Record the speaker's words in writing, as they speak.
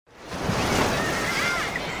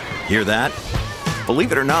Hear that?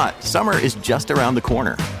 Believe it or not, summer is just around the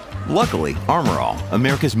corner. Luckily, Armor All,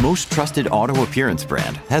 America's most trusted auto appearance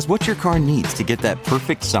brand, has what your car needs to get that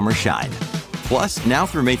perfect summer shine. Plus, now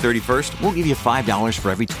through May 31st, we'll give you $5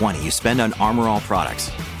 for every $20 you spend on Armor All products.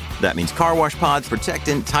 That means car wash pods,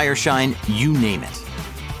 protectant, tire shine, you name it.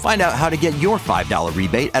 Find out how to get your $5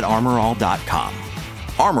 rebate at armorall.com.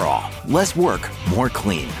 Armor All, less work, more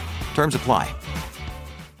clean. Terms apply.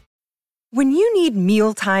 When you need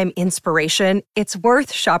mealtime inspiration, it's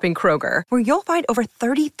worth shopping Kroger, where you'll find over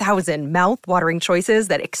 30,000 mouth-watering choices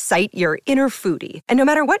that excite your inner foodie. And no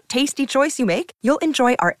matter what tasty choice you make, you'll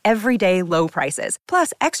enjoy our everyday low prices,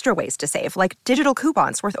 plus extra ways to save, like digital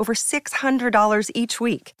coupons worth over $600 each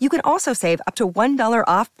week. You can also save up to $1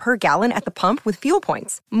 off per gallon at the pump with fuel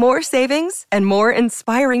points. More savings and more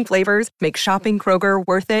inspiring flavors make shopping Kroger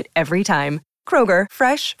worth it every time. Kroger,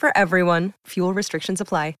 fresh for everyone. Fuel restrictions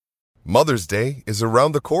apply. Mother's Day is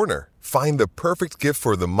around the corner. Find the perfect gift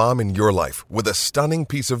for the mom in your life with a stunning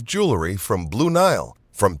piece of jewelry from Blue Nile.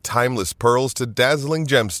 From timeless pearls to dazzling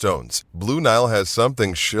gemstones, Blue Nile has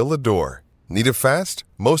something she'll adore. Need it fast?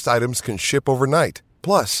 Most items can ship overnight.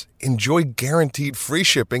 Plus, enjoy guaranteed free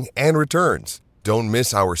shipping and returns. Don't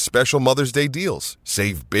miss our special Mother's Day deals.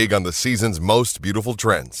 Save big on the season's most beautiful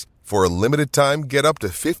trends. For a limited time, get up to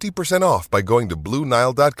 50% off by going to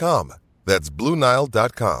BlueNile.com. That's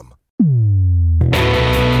BlueNile.com.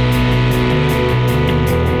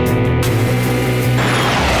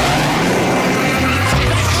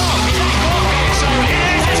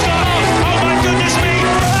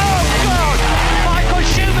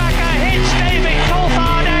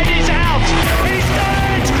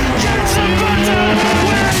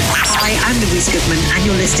 Goodman, and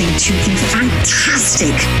you're listening to the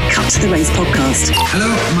fantastic Cut to the Race podcast. Hello,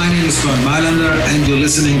 my name is Bernd Mailander, and you're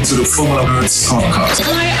listening to the Formula Nerds podcast.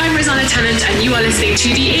 Hi, I'm Rosanna Tennant, and you are listening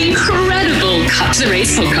to the incredible Cut to the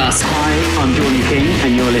Race podcast. Hi, I'm Jordan King,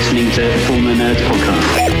 and you're listening to the Formula Nerds podcast.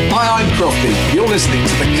 Hi, I'm Crofty. You're listening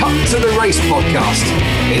to the Cut to the Race podcast.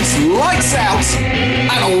 It's lights out,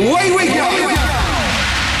 and away we go!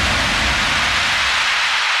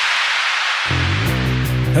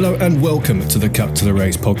 Hello and welcome to the Cut to the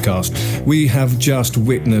Race podcast. We have just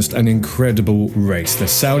witnessed an incredible race, the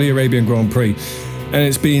Saudi Arabian Grand Prix, and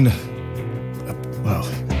it's been, well,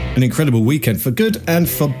 an incredible weekend for good and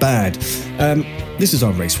for bad. This is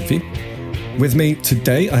our race review. With me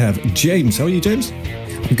today, I have James. How are you, James?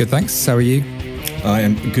 I'm good, thanks. How are you? I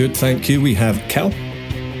am good, thank you. We have Cal.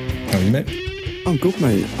 How are you, mate? I'm good,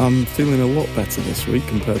 mate. I'm feeling a lot better this week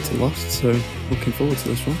compared to last, so looking forward to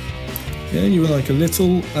this one. Yeah, you were like a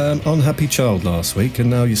little unhappy child last week, and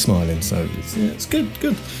now you're smiling. So it's good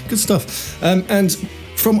stuff. And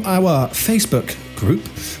from our Facebook group,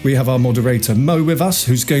 we have our moderator Mo with us,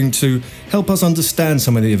 who's going to help us understand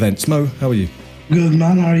some of the events. Mo, how are you? Good,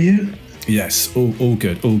 man. How are you? Yes, all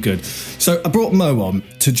good. So I brought Mo on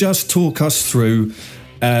to just talk us through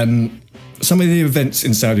some of the events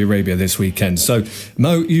in Saudi Arabia this weekend. So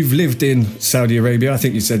Mo, you've lived in Saudi Arabia. I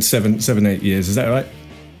think you said 8 years. Is that right?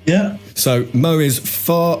 Yeah. So Mo is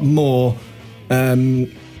far more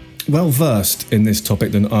well-versed in this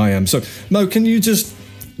topic than I am. So Mo, can you just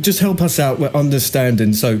help us out with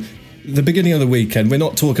understanding? So the beginning of the weekend, we're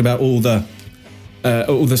not talking about all the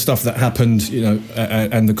stuff that happened,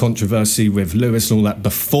 and the controversy with Lewis and all that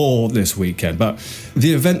before this weekend, but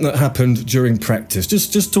the event that happened during practice.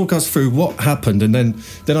 Just talk us through what happened, and then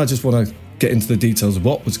I just want to get into the details of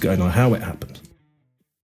what was going on, how it happened.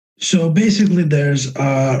 So basically, there's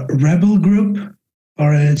a rebel group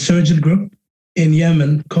or an insurgent group in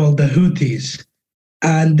Yemen called the Houthis.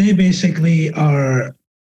 And they basically are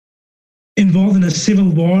involved in a civil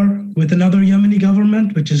war with another Yemeni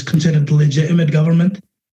government, which is considered the legitimate government.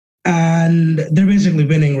 And they're basically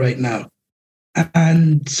winning right now.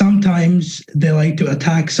 And sometimes they like to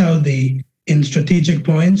attack Saudi in strategic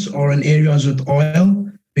points or in areas with oil,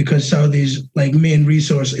 because Saudi's main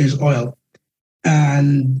resource is oil.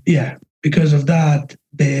 And yeah, because of that,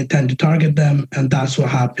 they tend to target them, and that's what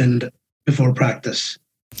happened before practice.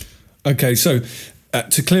 Okay, so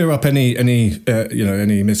to clear up any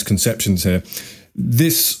misconceptions here,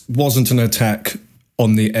 this wasn't an attack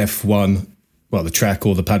on the F1, the track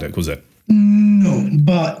or the paddock, was it? No,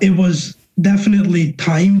 but it was definitely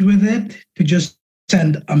timed with it to just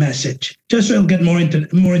send a message, just so it'll get more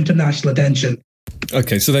international attention.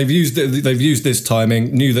 Okay, so they've used this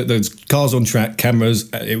timing, knew that there's cars on track, cameras,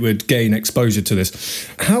 it would gain exposure to this.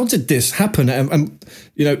 How did this happen? And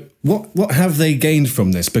what have they gained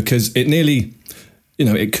from this? Because it nearly,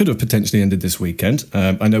 it could have potentially ended this weekend.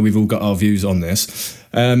 I know we've all got our views on this.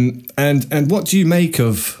 And what do you make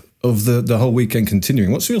of of the whole weekend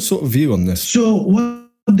continuing. What's your sort of view on this? So what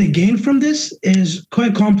they gain from this is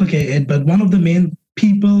quite complicated, but one of the main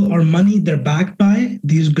people or money they're backed by,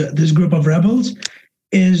 this group of rebels,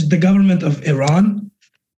 is the government of Iran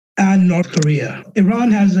and North Korea.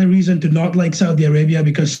 Iran has a reason to not like Saudi Arabia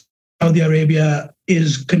because Saudi Arabia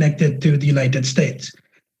is connected to the United States.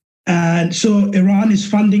 And so Iran is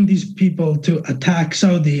funding these people to attack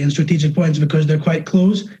Saudi in strategic points because they're quite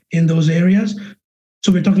close in those areas.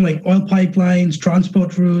 So we're talking like oil pipelines,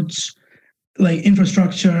 transport routes, like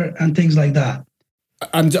infrastructure and things like that.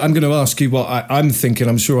 I'm going to ask you what I'm thinking.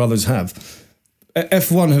 I'm sure others have.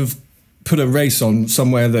 F1 have put a race on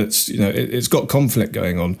somewhere that's, it's got conflict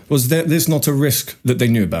going on. Was this not a risk that they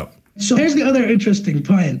knew about? So here's the other interesting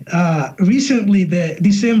point. Recently,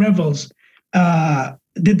 these same rebels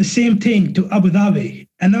did the same thing to Abu Dhabi,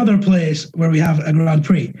 another place where we have a Grand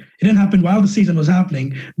Prix. It didn't happen while the season was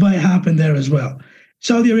happening, but it happened there as well.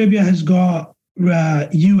 Saudi Arabia has got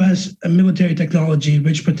US military technology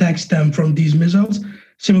which protects them from these missiles,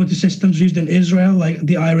 similar to systems used in Israel, like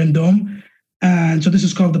the Iron Dome. And so this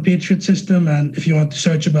is called the Patriot system. And if you want to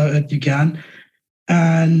search about it, you can.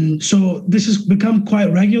 And so this has become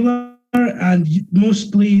quite regular. And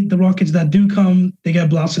mostly the rockets that do come, they get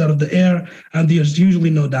blasted out of the air and there's usually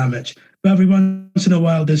no damage. But every once in a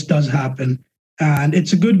while, this does happen. And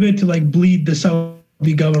it's a good way to bleed the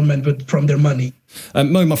Saudi government from their money.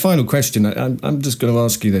 Mo, my final question, I'm just going to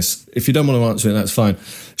ask you this. If you don't want to answer it, that's fine.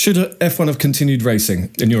 Should F1 have continued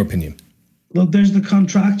racing, in your opinion? Well, there's the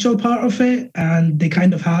contractual part of it, and they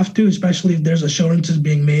kind of have to, especially if there's assurances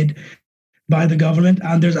being made by the government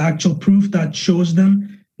and there's actual proof that shows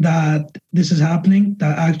them that this is happening,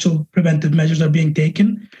 that actual preventive measures are being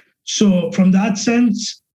taken. So from that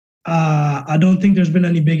sense, I don't think there's been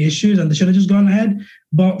any big issues and they should have just gone ahead.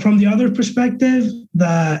 But from the other perspective,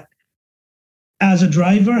 that as a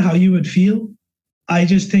driver, how you would feel, I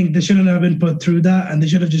just think they shouldn't have been put through that and they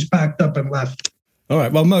should have just packed up and left. All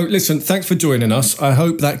right. Well, Mo, listen, thanks for joining us. I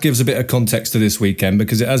hope that gives a bit of context to this weekend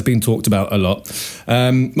because it has been talked about a lot.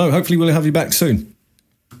 Mo, hopefully we'll have you back soon.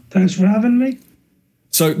 Thanks for having me.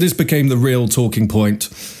 So this became the real talking point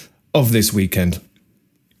of this weekend.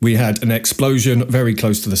 We had an explosion very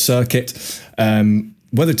close to the circuit.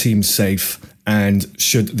 Were the teams safe and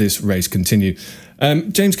should this race continue?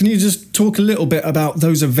 James, can you just talk a little bit about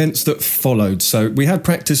those events that followed? So we had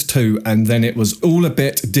practice 2 and then it was all a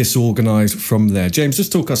bit disorganised from there. James,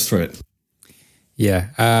 just talk us through it.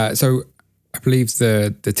 Yeah, so I believe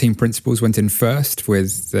the team principals went in first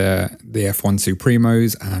with the F1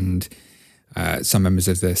 Supremos and some members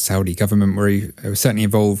of the Saudi government were certainly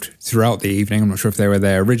involved throughout the evening. I'm not sure if they were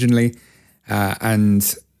there originally.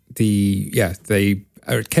 And they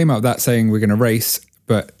came out of that saying we're going to race,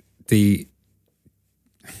 but the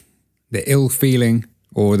ill feeling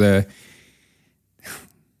or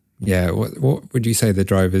what would you say the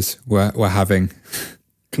drivers were having?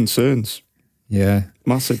 Concerns. Yeah.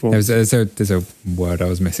 Massive ones. There's a word I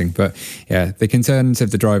was missing, but yeah, the concerns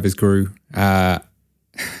of the drivers grew, and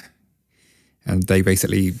they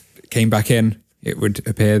basically came back in. It would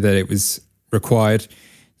appear that it was required.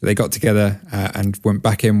 They got together and went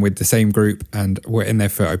back in with the same group and were in there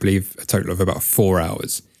for, I believe, a total of about 4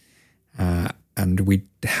 hours. And we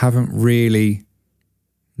haven't really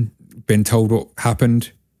been told what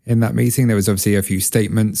happened in that meeting. There was obviously a few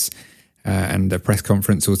statements and a press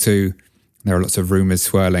conference or two. There are lots of rumours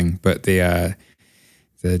swirling, but the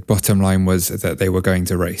bottom line was that they were going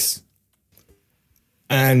to race.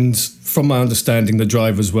 And from my understanding, the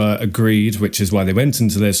drivers were agreed, which is why they went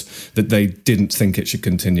into this, that they didn't think it should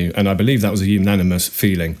continue. And I believe that was a unanimous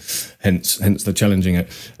feeling, hence the challenging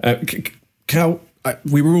it. Cal,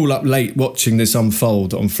 we were all up late watching this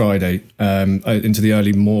unfold on Friday into the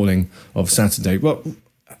early morning of Saturday. What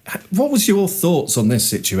was your thoughts on this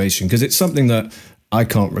situation? Because it's something that I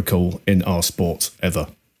can't recall in our sport ever.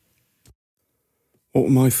 What were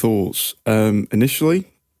my thoughts? Initially,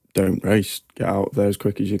 don't race, get out there as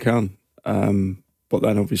quick as you can. But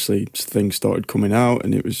then obviously things started coming out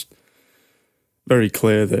and it was very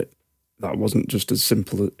clear that wasn't just as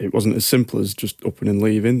simple. It wasn't as simple as just upping and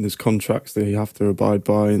leaving. There's contracts that you have to abide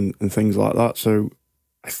by and things like that. So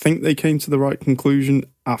I think they came to the right conclusion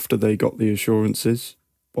after they got the assurances.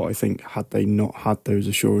 But I think had they not had those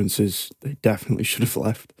assurances, they definitely should have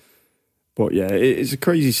left. But yeah, it's a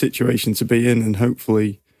crazy situation to be in, and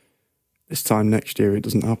hopefully this time next year it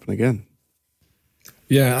doesn't happen again.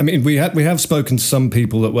 Yeah, I mean, we have spoken to some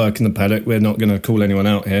people that work in the paddock. We're not going to call anyone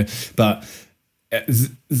out here, but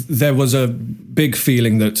there was a big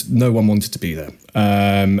feeling that no one wanted to be there,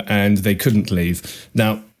 and they couldn't leave.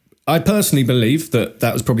 Now, I personally believe that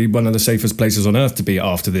was probably one of the safest places on earth to be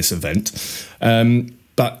after this event.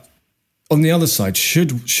 But on the other side,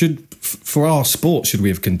 for our sport, should we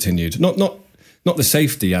have continued? Not the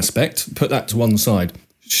safety aspect, put that to one side.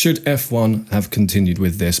 Should F1 have continued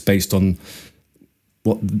with this based on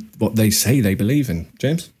what they say they believe in?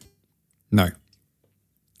 James? No.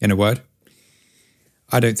 In a word,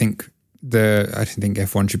 I don't think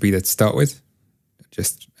F1 should be there to start with.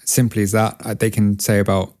 Just simply as that. They can say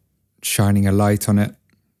about shining a light on it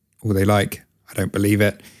all they like. I don't believe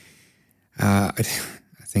it. I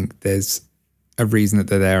think there's a reason that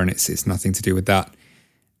they're there, and it's nothing to do with that.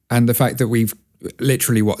 And the fact that we've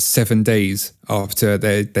literally 7 days after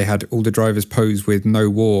they had all the drivers pose with no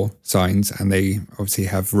war signs, and they obviously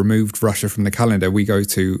have removed Russia from the calendar, we go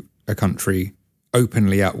to a country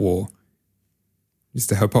openly at war. Just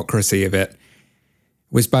the hypocrisy of it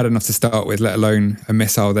was bad enough to start with, let alone a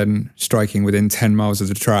missile then striking within 10 miles of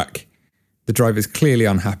the track. The driver's clearly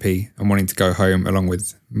unhappy and wanting to go home, along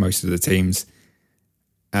with most of the teams.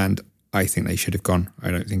 And I think they should have gone.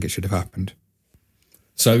 I don't think it should have happened.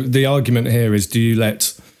 So the argument here is, do you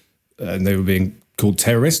let, and they were being called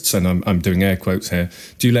terrorists, and I'm doing air quotes here,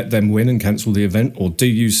 do you let them win and cancel the event? Or do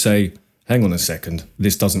you say, hang on a second,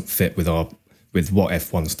 this doesn't fit with what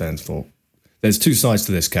F1 stands for? There's two sides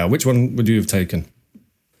to this, Cal. Which one would you have taken?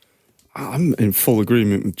 I'm in full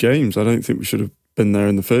agreement with James. I don't think we should have been there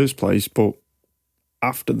in the first place, but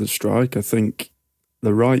after the strike, I think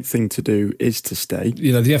the right thing to do is to stay.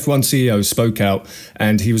 You know, the F1 CEO spoke out,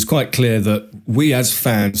 and he was quite clear that we as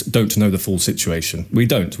fans don't know the full situation. We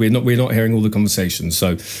don't. We're not hearing all the conversations.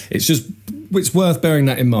 So it's worth bearing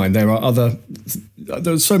that in mind.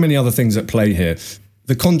 There's so many other things at play here.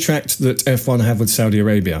 The contract that F1 have with Saudi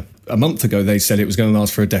Arabia, a month ago they said it was going to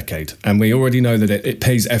last for a decade, and we already know that it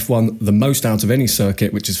pays F1 the most out of any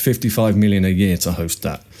circuit, which is $55 million a year to host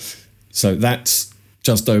that. So that's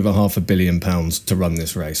just over £500 million to run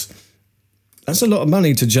this race. That's a lot of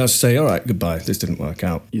money to just say, all right, goodbye, this didn't work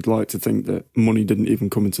out. You'd like to think that money didn't even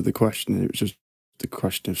come into the question. It was just the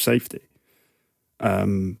question of safety.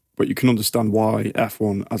 But you can understand why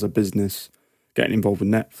F1 as a business getting involved with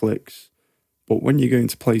Netflix. But when you go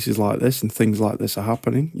into places like this and things like this are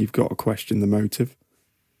happening, you've got to question the motive.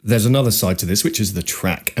 There's another side to this, which is the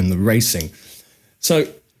track and the racing. So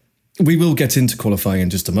we will get into qualifying in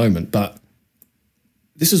just a moment, but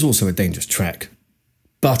this is also a dangerous track.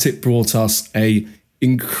 But it brought us a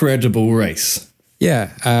incredible race.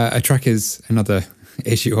 Yeah, a track is another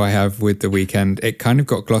issue I have with the weekend. It kind of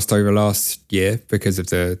got glossed over last year because of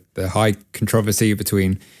the high controversy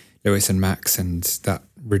between Lewis and Max and that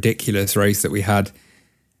ridiculous race that we had.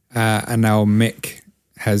 And now Mick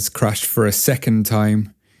has crashed for a second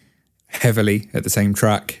time heavily at the same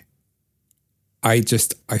track. I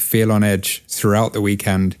feel on edge throughout the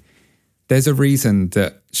weekend. There's a reason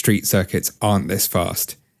that street circuits aren't this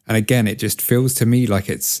fast. And again, it just feels to me like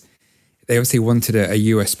they obviously wanted a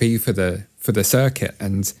USP for the circuit,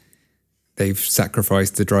 and they've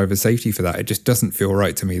sacrificed the driver's safety for that. It just doesn't feel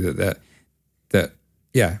right to me that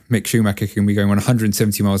Mick Schumacher can be going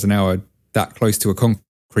 170 miles an hour that close to a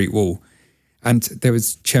concrete wall. And there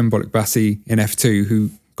was Cem Bolek-Bassi in F2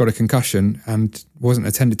 who got a concussion and wasn't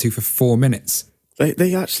attended to for 4 minutes.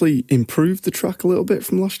 They actually improved the track a little bit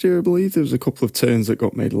from last year, I believe. There was a couple of turns that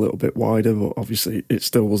got made a little bit wider, but obviously it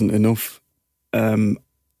still wasn't enough. The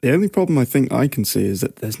only problem I think I can see is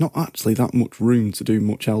that there's not actually that much room to do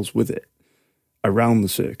much else with it around the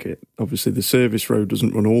circuit. Obviously, the service road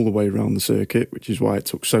doesn't run all the way around the circuit, which is why it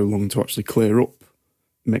took so long to actually clear up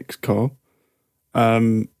Mick's car.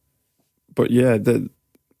 But yeah, the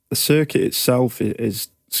circuit itself is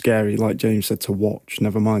scary, like James said, to watch,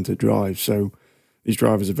 never mind to drive. So these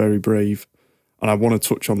drivers are very brave. And I want to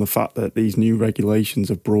touch on the fact that these new regulations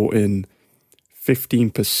have brought in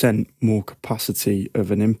 15% more capacity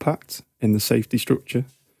of an impact in the safety structure.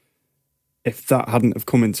 If that hadn't have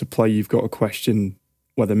come into play, you've got to question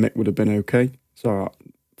whether Mick would have been okay. So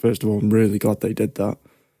first of all, I'm really glad they did that.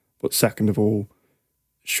 But second of all,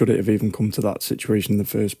 should it have even come to that situation in the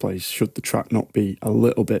first place? Should the track not be a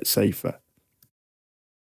little bit safer?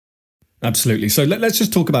 Absolutely. So let's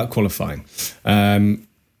just talk about qualifying.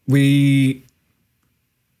 We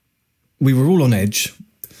were all on edge.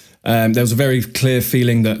 There was a very clear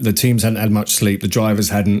feeling that the teams hadn't had much sleep. The drivers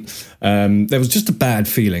hadn't. There was just a bad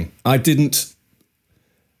feeling. I didn't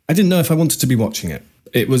know if I wanted to be watching it.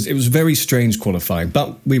 It was very strange qualifying,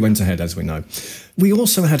 but we went ahead, as we know. We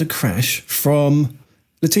also had a crash from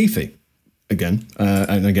Latifi again.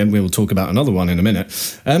 And again, we will talk about another one in a minute.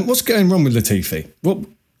 What's going wrong with Latifi?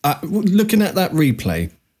 Looking at that replay,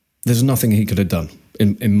 there's nothing he could have done,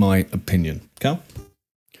 in my opinion. Cal?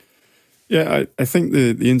 Yeah, I think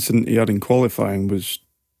the incident he had in qualifying was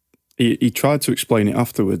he tried to explain it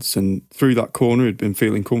afterwards, and through that corner he'd been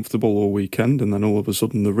feeling comfortable all weekend, and then all of a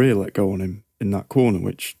sudden the rear let go on him in that corner,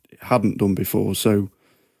 which it hadn't done before. So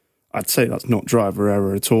I'd say that's not driver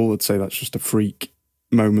error at all. I'd say that's just a freak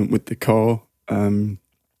moment with the car. But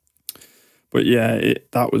yeah,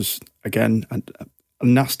 that was, again, a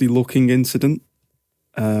nasty looking incident.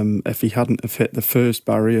 If he hadn't have hit the first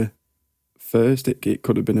barrier first, it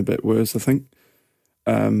could have been a bit worse, I think.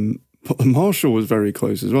 But the marshal was very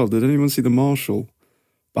close as well. Did anyone see the marshal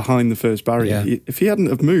behind the first barrier? Yeah. If he hadn't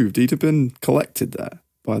have moved, he'd have been collected there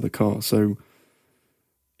by the car. So,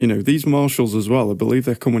 you know, these marshals as well, I believe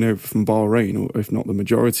they're coming over from Bahrain, or if not the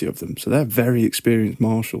majority of them. So they're very experienced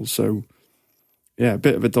marshals. So, yeah, a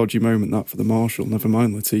bit of a dodgy moment that for the marshal, never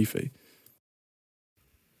mind Latifi.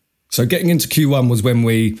 So getting into Q1 was when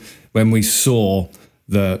we saw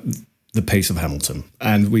the pace of Hamilton,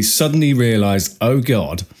 and we suddenly realised, oh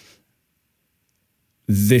God,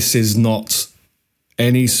 this is not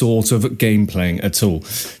any sort of game playing at all.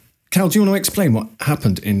 Cal, do you want to explain what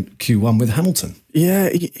happened in Q1 with Hamilton? Yeah,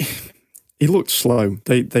 he looked slow.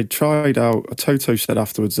 They tried out, Toto said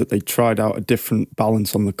afterwards that they tried out a different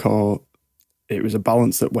balance on the car. It was a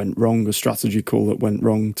balance that went wrong, a strategy call that went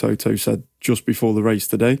wrong, Toto said just before the race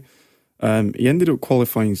today. He ended up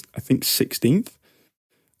qualifying, I think, 16th,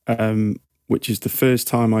 which is the first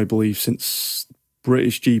time, I believe, since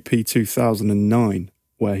British GP 2009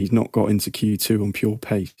 where he's not got into Q2 on pure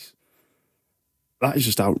pace. That is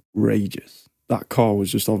just outrageous. That car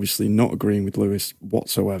was just obviously not agreeing with Lewis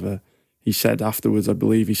whatsoever. He said afterwards, I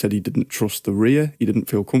believe he said he didn't trust the rear. He didn't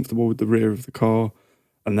feel comfortable with the rear of the car,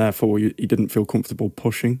 and therefore he didn't feel comfortable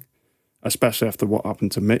pushing, especially after what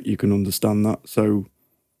happened to Mick. You can understand that. So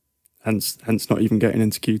hence not even getting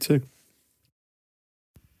into Q2.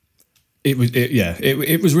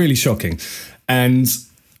 It was really shocking. And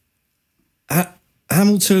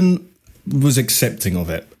Hamilton was accepting of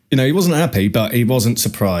it. You know, he wasn't happy, but he wasn't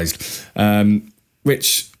surprised.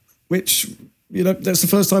 Which you know, that's the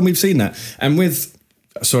first time we've seen that. And with,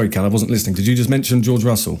 sorry, Cal, I wasn't listening. Did you just mention George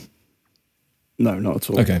Russell? No, not at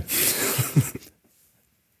all. Okay.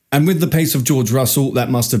 And with the pace of George Russell, that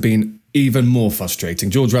must have been even more frustrating.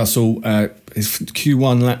 George Russell, his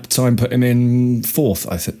Q1 lap time put him in fourth,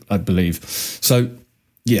 I believe. So,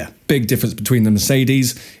 yeah, big difference between the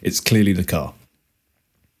Mercedes. It's clearly the car.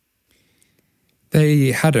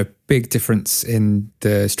 They had a big difference in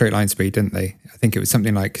the straight line speed, didn't they? I think it was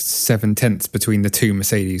something like 7/10 between the two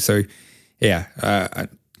Mercedes. So, yeah, I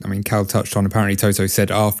mean, Cal touched on, apparently Toto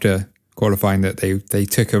said after qualifying that they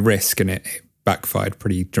took a risk and it backfired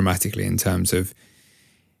pretty dramatically in terms of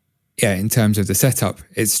the setup.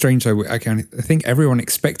 It's strange though. I think everyone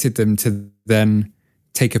expected them to then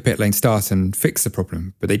take a pit lane start and fix the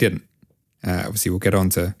problem, but they didn't. Obviously, we'll get on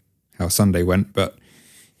to how Sunday went, but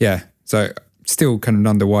yeah, so still kind of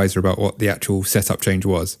none the wiser about what the actual setup change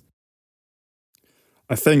was.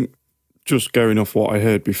 I think just going off what I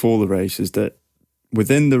heard before the race is that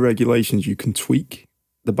within the regulations you can tweak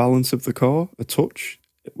the balance of the car a touch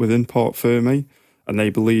within Parc Fermé, and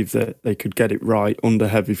they believe that they could get it right under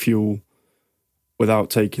heavy fuel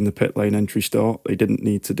without taking the pit lane entry start. They didn't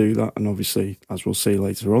need to do that, and obviously, as we'll see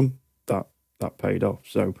later on, that paid off.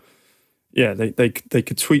 So, yeah, they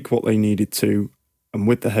could tweak what they needed to, and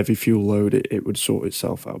with the heavy fuel load, it would sort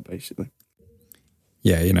itself out, basically.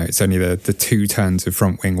 Yeah, you know, it's only the two turns of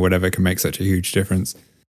front wing or whatever can make such a huge difference.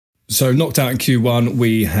 So knocked out in Q1,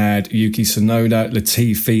 we had Yuki Tsunoda,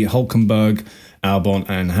 Latifi, Hülkenberg, Albon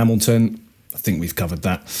and Hamilton. I think we've covered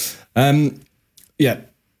that. Going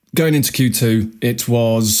into Q2, it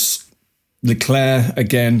was Leclerc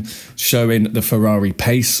again showing the Ferrari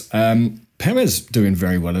pace. Perez doing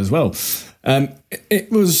very well as well. It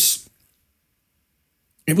was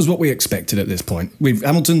what we expected at this point.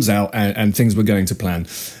 Hamilton's out and things were going to plan.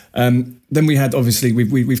 Then we had, obviously,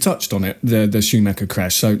 we've touched on it, the Schumacher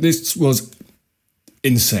crash. So this was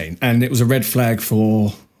insane. And it was a red flag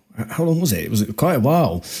for, how long was it? It was quite a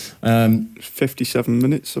while. 57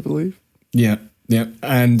 minutes, I believe. Yeah.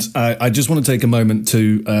 And I just want to take a moment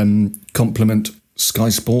to compliment Sky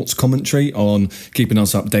Sports commentary on keeping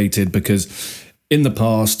us updated, because in the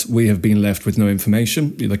past, we have been left with no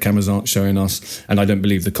information. The cameras aren't showing us, and I don't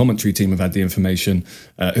believe the commentary team have had the information.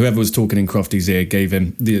 Whoever was talking in Crofty's ear gave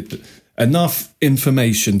him enough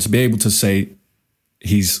information to be able to say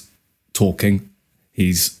he's talking,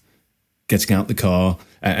 he's getting out the car,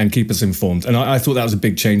 and keep us informed. And I thought that was a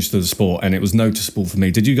big change to the sport, and it was noticeable for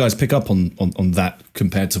me. Did you guys pick up on that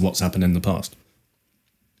compared to what's happened in the past?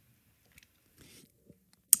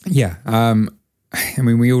 Yeah. I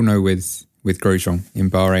mean, we all know with Grosjean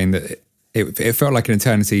in Bahrain that it felt like an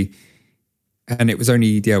eternity. And it was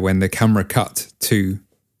only when the camera cut to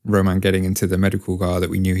Romain getting into the medical car that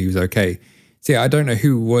we knew he was okay. So I don't know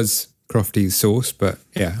who was Crofty's source, but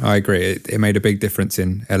yeah, I agree. It made a big difference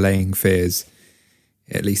in allaying fears,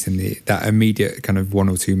 at least in that immediate kind of 1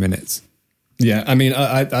 or 2 minutes. Yeah, I mean,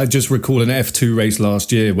 I just recall an F2 race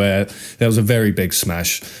last year where there was a very big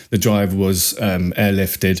smash. The driver was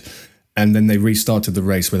airlifted, and then they restarted the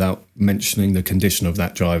race without mentioning the condition of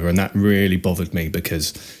that driver, and that really bothered me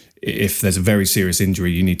because if there's a very serious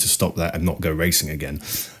injury, you need to stop that and not go racing again.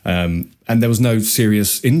 And there was no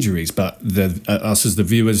serious injuries, but us as the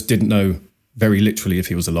viewers didn't know very literally if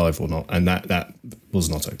he was alive or not, and that was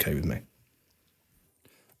not okay with me.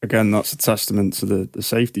 Again, that's a testament to the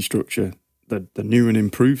safety structure, the new and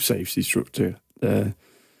improved safety structure.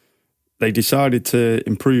 They decided to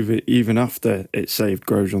improve it even after it saved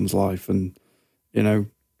Grosjean's life, and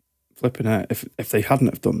flipping out, if they hadn't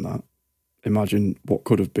have done that, imagine what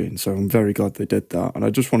could have been. So I'm very glad they did that. And I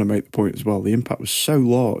just want to make the point as well, the impact was so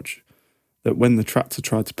large that when the tractor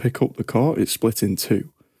tried to pick up the car, it split in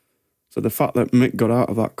two. So the fact that Mick got out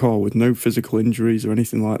of that car with no physical injuries or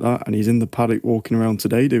anything like that, and he's in the paddock walking around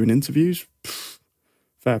today doing interviews,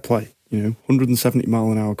 fair play. 170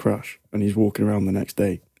 mile an hour crash, and he's walking around the next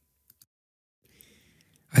day.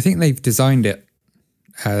 I think they've designed it.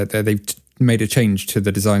 They've made a change to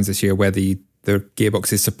the designs this year where the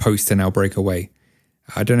gearbox is supposed to now break away.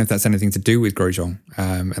 I don't know if that's anything to do with Grosjean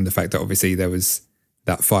and the fact that obviously there was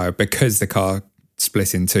that fire because the car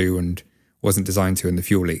split in two and wasn't designed to, and the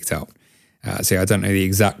fuel leaked out. So I don't know the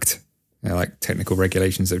exact technical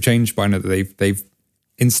regulations that have changed, but I know that they've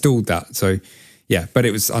installed that. So yeah, but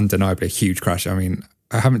it was undeniably a huge crash. I mean,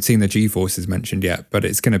 I haven't seen the G-forces mentioned yet, but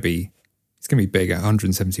it's going to be big at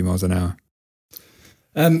 170 miles an hour.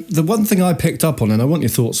 The one thing I picked up on, and I want your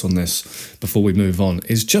thoughts on this before we move on,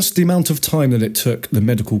 is just the amount of time that it took the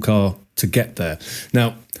medical car to get there.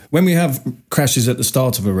 Now, when we have crashes at the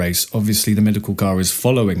start of a race, obviously the medical car is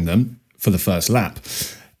following them for the first lap.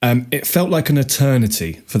 It felt like an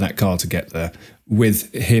eternity for that car to get there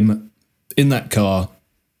with him in that car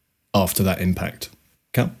after that impact.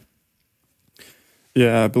 Cal?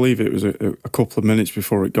 Yeah, I believe it was a couple of minutes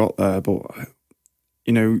before it got there, but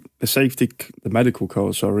the medical car,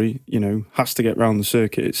 has to get around the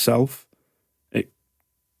circuit itself. It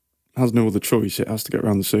has no other choice. It has to get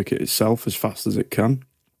around the circuit itself as fast as it can.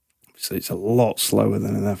 So it's a lot slower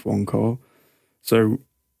than an F1 car. So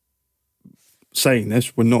saying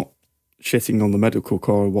this, we're not shitting on the medical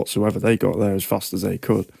car whatsoever. They got there as fast as they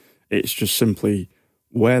could. It's just simply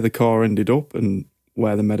where the car ended up and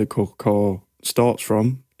where the medical car starts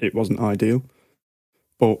from. It wasn't ideal.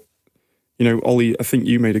 But Ollie, I think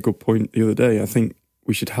you made a good point the other day. I think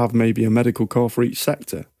we should have maybe a medical car for each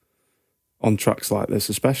sector on tracks like this,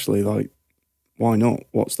 especially. Why not?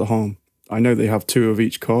 What's the harm? I know they have 2 of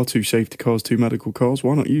each car, 2 safety cars, 2 medical cars.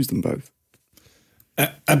 Why not use them both?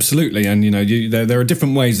 Absolutely. And, there are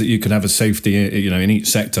different ways that you could have a safety, in each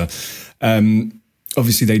sector.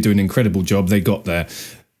 Obviously, they do an incredible job. They got there.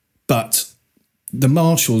 But the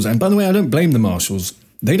marshals, and by the way, I don't blame the marshals.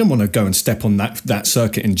 They don't want to go and step on that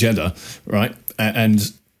circuit in Jeddah, right? And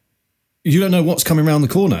you don't know what's coming around the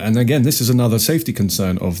corner. And again, this is another safety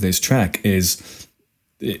concern of this track is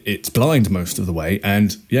it's blind most of the way.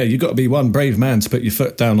 And yeah, you've got to be one brave man to put your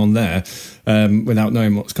foot down on there without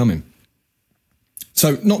knowing what's coming.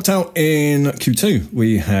 So knocked out in Q2,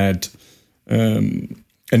 we had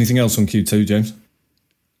anything else on Q2, James?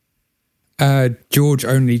 George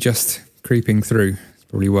only just creeping through. It's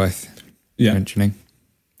probably worth mentioning.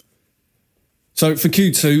 So for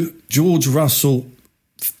Q2, George Russell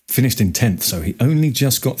finished in 10th, so he only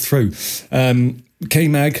just got through.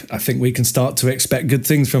 K-Mag, I think we can start to expect good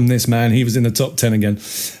things from this man. He was in the top 10 again.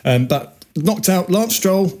 But knocked out Lance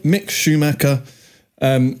Stroll, Mick Schumacher,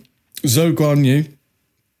 Zhou Guanyu,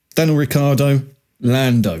 Daniel Ricciardo,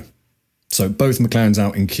 Lando. So both McLarens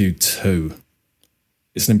out in Q2.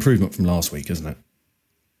 It's an improvement from last week, isn't it?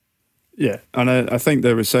 Yeah, and I think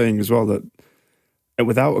they were saying as well that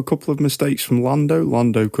without a couple of mistakes from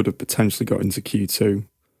Lando could have potentially got into Q2.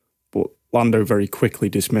 But Lando very quickly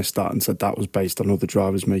dismissed that and said that was based on other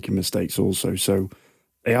drivers making mistakes also. So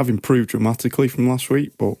they have improved dramatically from last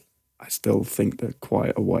week, but I still think they're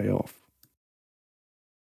quite a way off.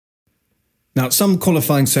 Now, some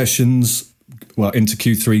qualifying sessions, into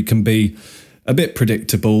Q3 can be a bit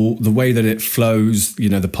predictable. The way that it flows,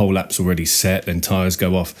 the pole lap's already set, then tyres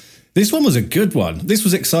go off. This one was a good one. This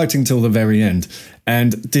was exciting till the very end.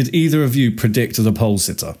 And did either of you predict the pole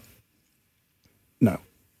sitter? No.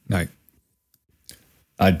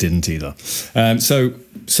 I didn't either. So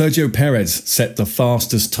Sergio Perez set the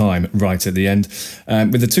fastest time right at the end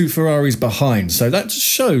with the two Ferraris behind. So that just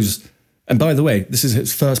shows, and by the way, this is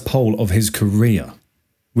his first pole of his career.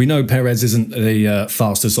 We know Perez isn't the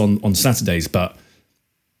fastest on Saturdays, but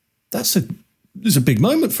it's a big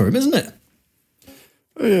moment for him, isn't it?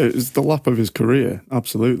 Oh, yeah, it's the lap of his career,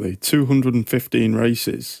 absolutely. 215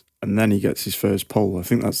 races, and then he gets his first pole. I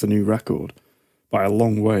think that's the new record, by a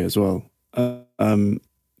long way as well.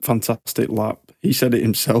 Fantastic lap. He said it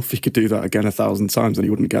himself, he could do that again 1,000 times and he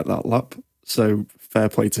wouldn't get that lap. So fair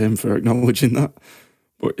play to him for acknowledging that.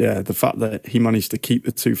 But yeah, the fact that he managed to keep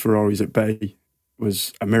the two Ferraris at bay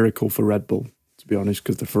was a miracle for Red Bull, to be honest,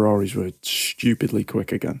 because the Ferraris were stupidly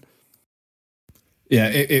quick again. Yeah,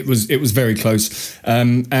 it was very close.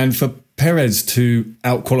 And for Perez to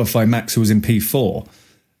out-qualify Max, who was in P4,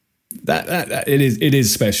 that it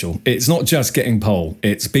is special. It's not just getting pole;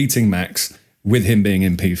 it's beating Max with him being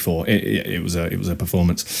in P4. It was a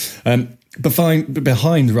performance.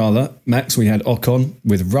 Behind Max, we had Ocon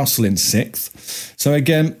with Russell in 6th. So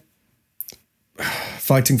again,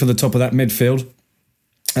 fighting for the top of that midfield.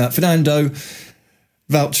 Fernando,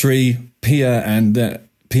 Valtteri, Pierre, and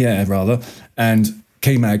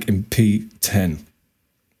K-Mag in P10.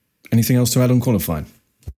 Anything else to add on qualifying?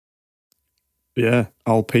 Yeah,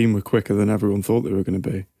 Alpine were quicker than everyone thought they were going to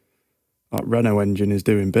be. That Renault engine is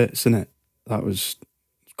doing bits, isn't it? That was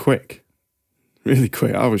quick. Really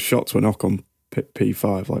quick. I was shocked when Ocon pit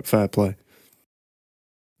P5, like fair play.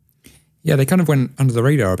 Yeah, they kind of went under the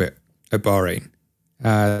radar a bit at Bahrain.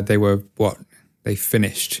 They were, they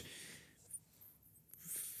finished...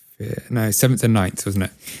 7th and 9th, wasn't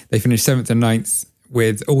it? They finished 7th and 9th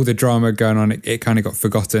with all the drama going on. It kind of got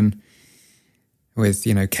forgotten with,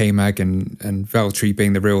 K-Mag and Valtteri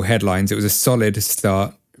being the real headlines. It was a solid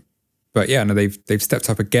start. But yeah, no, they've stepped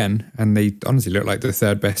up again and they honestly look like the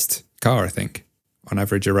third best car, I think, on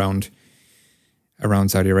average around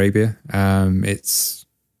Saudi Arabia.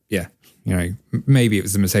 Maybe it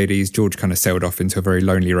was the Mercedes. George kind of sailed off into a very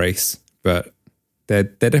lonely race, but they're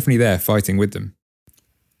definitely there fighting with them.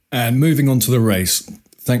 And moving on to the race,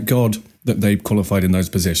 thank God that they qualified in those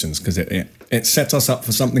positions because it set us up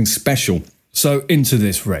for something special. So into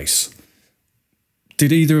this race,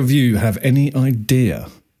 did either of you have any idea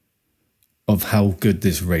of how good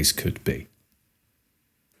this race could be?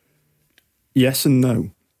 Yes and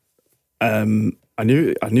no. I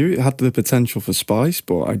knew it had the potential for spice,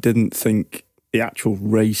 but I didn't think the actual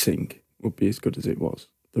racing would be as good as it was.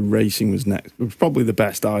 The racing was next. It was probably the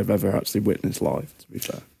best I've ever actually witnessed live, to be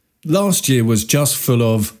fair. Last year was just full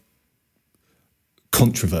of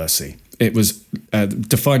controversy. It was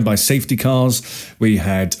defined by safety cars. We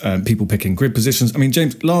had people picking grid positions. I mean,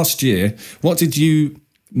 James, last year, what did you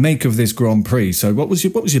make of this Grand Prix? So what was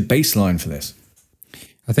your baseline for this?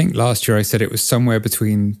 I think last year I said it was somewhere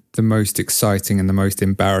between the most exciting and the most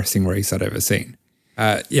embarrassing race I'd ever seen.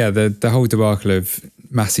 The whole debacle of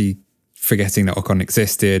Massey forgetting that Ocon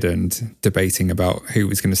existed and debating about who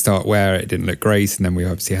was going to start where. It didn't look great. And then we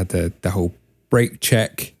obviously had the whole brake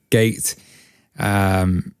check gate.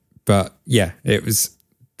 But yeah, it was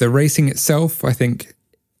the racing itself. I think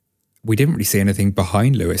we didn't really see anything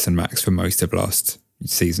behind Lewis and Max for most of last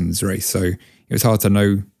season's race. So it was hard to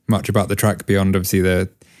know much about the track beyond obviously the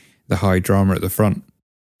high drama at the front.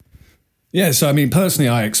 Yeah, so I mean, personally,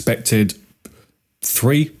 I expected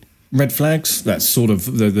 3 red flags. That's sort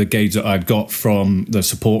of the gauge that I'd got from the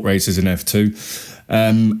support races in F2.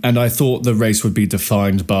 And I thought the race would be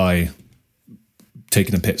defined by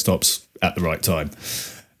taking the pit stops at the right time.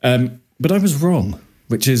 But I was wrong,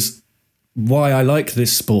 which is why I like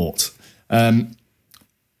this sport.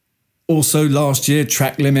 Also, last year,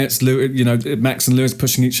 track limits, Max and Lewis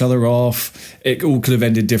pushing each other off. It all could have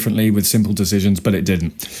ended differently with simple decisions, but it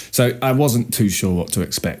didn't. So I wasn't too sure what to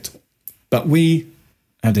expect. But we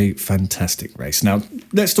had a fantastic race. Now,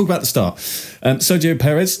 let's talk about the start. Sergio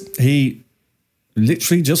Perez, he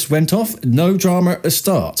literally just went off. No drama at the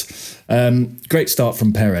start. Great start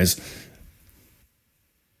from Perez.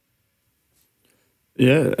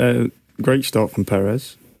 Yeah, great start from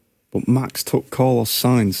Perez. But Max took Carlos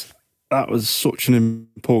Sainz. That was such an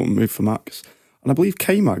important move for Max. And I believe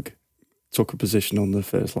K-Mag took a position on the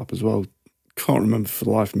first lap as well. Can't remember for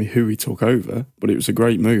the life of me who he took over, but it was a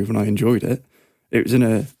great move and I enjoyed it. It was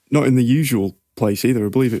not in the usual place either. I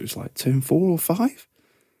believe it was like turn 4 or 5.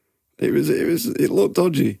 It looked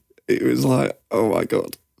dodgy. It was like, oh my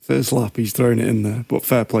God, first lap, he's thrown it in there. But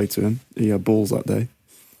fair play to him. He had balls that day.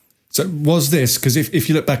 So was this, because if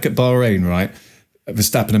you look back at Bahrain, right,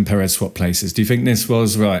 Verstappen and Perez swap places, do you think this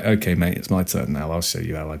was, right, okay, mate, it's my turn now, I'll show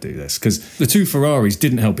you how I do this? Because the two Ferraris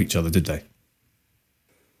didn't help each other, did they?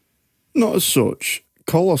 Not as such.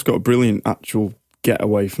 Carlos got a brilliant actual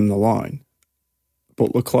getaway from the line,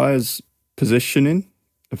 but Leclerc's positioning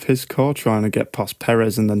of his car, trying to get past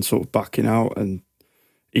Perez and then sort of backing out, and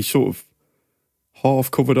he sort of half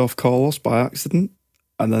covered off Carlos by accident,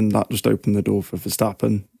 and then that just opened the door for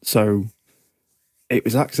Verstappen. So it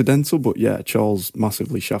was accidental, but yeah, Charles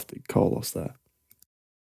massively shafted Carlos there.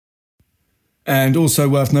 And also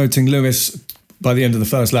worth noting, Lewis, by the end of the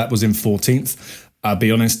first lap, was in 14th. I'll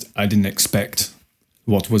be honest, I didn't expect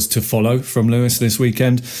what was to follow from Lewis this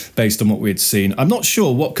weekend, based on what we'd seen. I'm not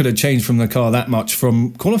sure what could have changed from the car that much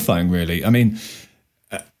from qualifying, really. I mean,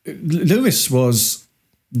 Lewis was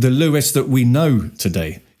the Lewis that we know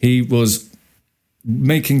today. He was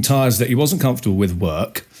making tyres that he wasn't comfortable with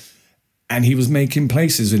work, and he was making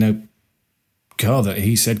places in a car that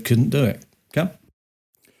he said couldn't do it. Cam?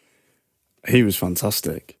 He was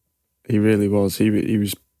fantastic. He really was. He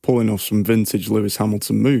was pulling off some vintage Lewis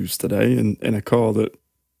Hamilton moves today in a car that,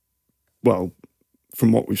 well,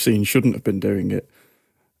 from what we've seen, shouldn't have been doing it.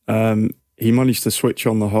 He managed to switch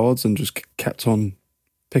on the hards and just kept on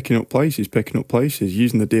picking up places,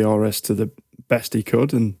 using the DRS to the best he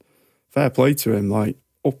could, and fair play to him. Like,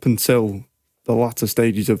 up until the latter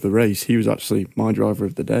stages of the race, he was actually my driver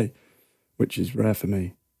of the day, which is rare for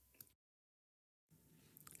me.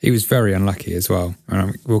 He was very unlucky as well.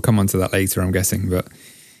 We'll come on to that later, I'm guessing, but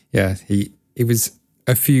yeah, he was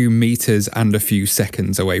a few meters and a few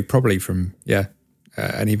seconds away, probably from,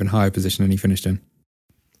 an even higher position than he finished in.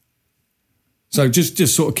 So just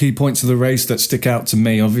sort of key points of the race that stick out to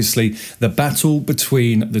me. Obviously, the battle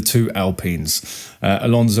between the two Alpines,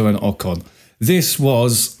 Alonso and Ocon. This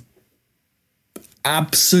was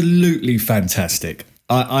absolutely fantastic.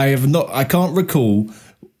 I can't recall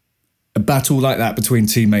a battle like that between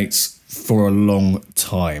teammates for a long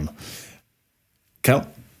time. Cal?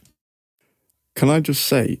 Can I just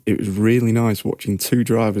say, it was really nice watching two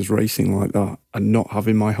drivers racing like that and not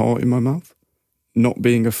having my heart in my mouth. Not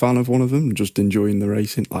being a fan of one of them, just enjoying the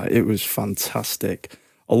racing. Like, it was fantastic.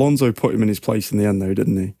 Alonso put him in his place in the end, though,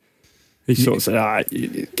 didn't he? He sort of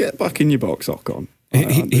said, get back in your box, Ocon.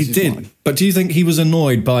 He did. Mine. But do you think he was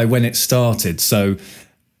annoyed by when it started? So,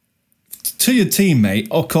 to your teammate,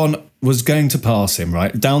 Ocon was going to pass him,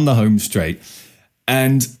 right, down the home straight,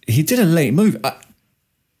 and he did a late move.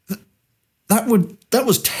 That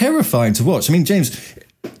was terrifying to watch. I mean, James,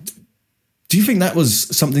 do you think that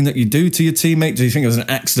was something that you do to your teammate? Do you think it was an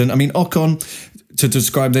accident? I mean, Ocon, to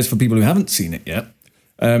describe this for people who haven't seen it yet,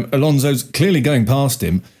 Alonso's clearly going past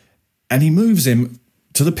him, and he moves him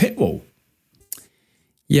to the pit wall.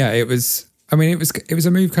 Yeah, it was a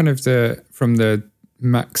move kind of from the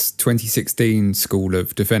Max 2016 school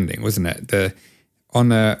of defending, wasn't it?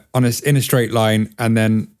 In a straight line, and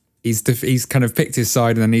then he's kind of picked his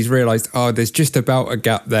side, and then he's realised, there's just about a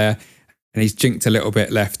gap there, and he's jinked a little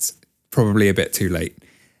bit left, probably a bit too late.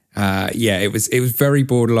 It was very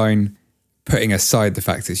borderline, putting aside the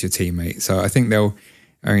fact it's your teammate. So I think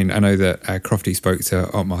I know that Crofty spoke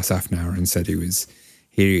to Otmar Safnauer and said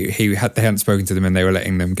they hadn't spoken to them and they were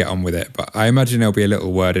letting them get on with it. But I imagine there'll be a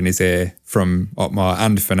little word in his ear from Otmar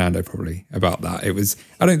and Fernando probably about that.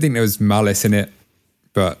 I don't think there was malice in it,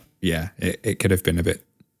 but yeah, it could have been a bit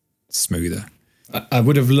smoother. I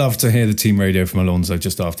would have loved to hear the team radio from Alonso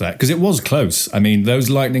just after that, because it was close. I mean, those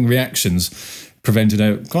lightning reactions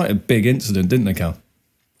prevented quite a big incident, didn't they, Cal?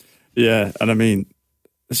 Yeah, and I mean,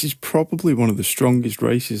 this is probably one of the strongest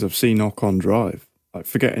races I've seen Ocon drive. Like,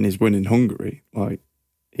 forgetting his win in Hungary, like,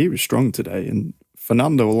 he was strong today, and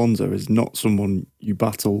Fernando Alonso is not someone you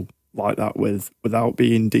battle like that without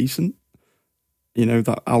being decent. You know,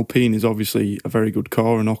 that Alpine is obviously a very good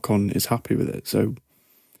car, and Ocon is happy with it. So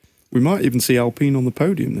we might even see Alpine on the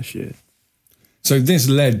podium this year. So this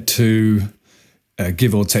led to,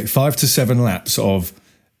 give or take, 5 to 7 laps of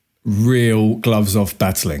real gloves-off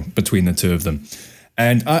battling between the two of them.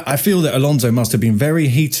 And I feel that Alonso must have been very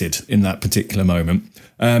heated in that particular moment.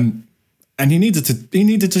 And he needed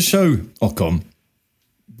to show Ocon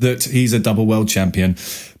that he's a double world champion.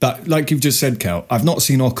 But like you've just said, Cal, I've not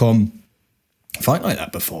seen Ocon fight like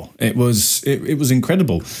that before. It was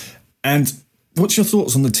incredible. And what's your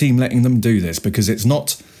thoughts on the team letting them do this? Because it's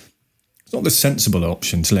not the sensible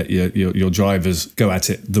option to let your drivers go at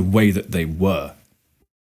it the way that they were.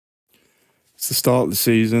 It's the start of the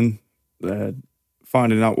season. They're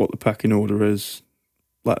finding out what the pecking order is.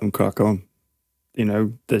 Let them crack on. You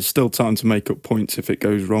know, there's still time to make up points if it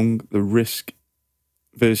goes wrong. The risk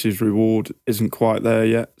versus reward isn't quite there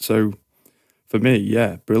yet. So for me,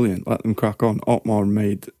 yeah, brilliant. Let them crack on. Otmar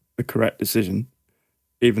made the correct decision,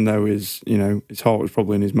 even though his heart was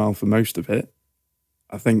probably in his mouth for most of it.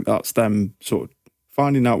 I think that's them sort of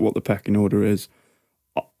finding out what the pecking order is.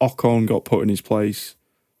 Ocon got put in his place.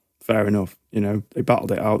 Fair enough. They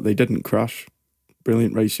battled it out. They didn't crash.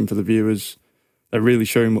 Brilliant racing for the viewers. They're really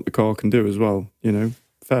showing what the car can do as well.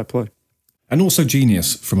 Fair play. And also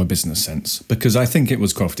genius from a business sense, because I think it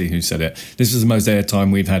was Crofty who said it. This is the most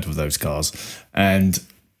airtime we've had with those cars. And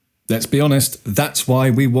let's be honest, that's why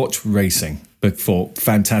we watch racing, but for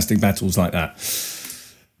fantastic battles like that.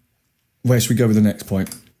 Where should we go with the next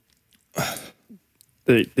point?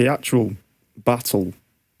 The actual battle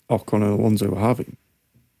Ocon and Alonso were having,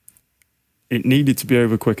 it needed to be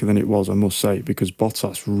over quicker than it was, I must say, because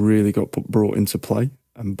Bottas really got brought into play,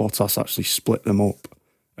 and Bottas actually split them up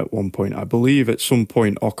at one point. I believe at some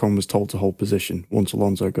point Ocon was told to hold position once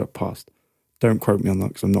Alonso got past. Don't quote me on that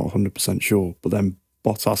because I'm not 100% sure, but then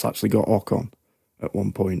Bottas actually got Ocon at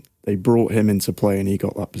one point. They brought him into play and he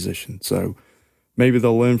got that position. So maybe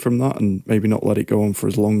they'll learn from that and maybe not let it go on for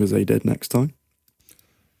as long as they did next time.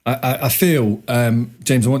 I feel,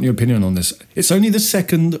 James, I want your opinion on this. It's only the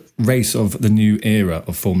second race of the new era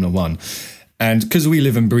of Formula One. And because we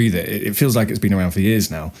live and breathe it, it feels like it's been around for years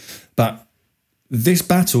now. But this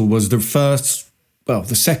battle was the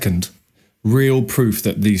second real proof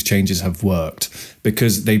that these changes have worked,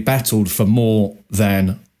 because they battled for more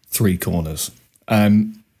than 3 corners.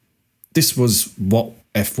 This was what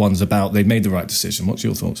F1's about. They made the right decision. What's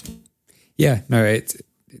your thoughts? Yeah, no,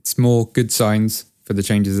 it's more good signs for the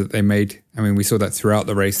changes that they made. I mean, we saw that throughout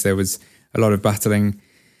the race. There was a lot of battling.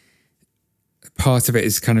 Part of it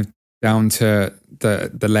is kind of down to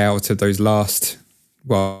the layout of those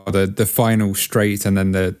the final straight and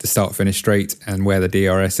then the start-finish straight and where the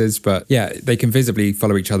DRS is. But yeah, they can visibly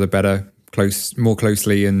follow each other better, more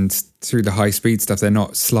closely, and through the high-speed stuff, they're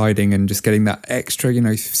not sliding and just getting that extra,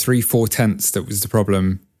 3-4 tenths that was the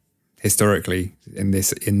problem historically in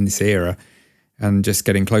this era. And just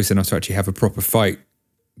getting close enough to actually have a proper fight,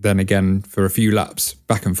 then again, for a few laps,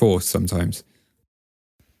 back and forth sometimes.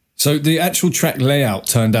 So the actual track layout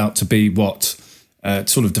turned out to be what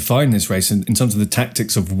sort of defined this race in terms of the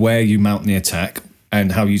tactics of where you mount the attack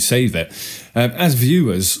and how you save it. As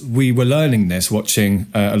viewers, we were learning this watching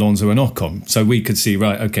Alonso and Ocon. So we could see,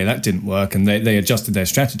 right, okay, that didn't work, and they adjusted their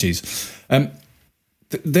strategies.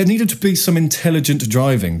 There needed to be some intelligent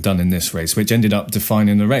driving done in this race, which ended up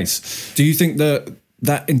defining the race. Do you think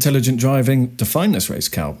that intelligent driving defined this race,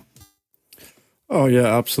 Cal? Oh,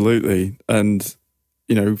 yeah, absolutely. And,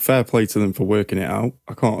 fair play to them for working it out.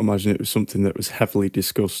 I can't imagine it was something that was heavily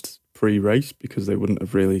discussed pre-race, because they wouldn't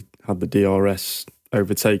have really had the DRS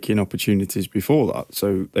overtaking opportunities before that.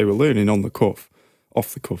 So they were learning off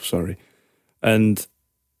the cuff. And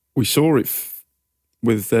we saw it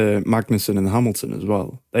with Magnussen and Hamilton as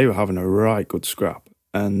well. They were having a right good scrap.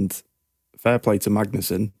 And fair play to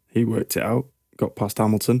Magnussen. He worked it out, got past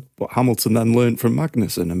Hamilton. But Hamilton then learned from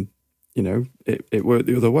Magnussen and, it worked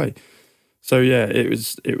the other way. So, yeah, it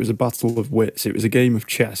was a battle of wits. It was a game of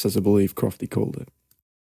chess, as I believe Crofty called it.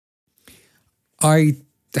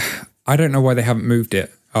 I don't know why they haven't moved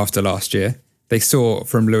it after last year. They saw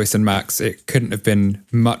from Lewis and Max, it couldn't have been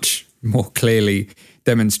much more clearly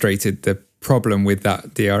demonstrated the problem with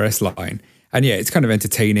that DRS line. And yeah, it's kind of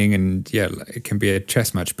entertaining and yeah, it can be a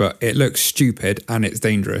chess match, but it looks stupid and it's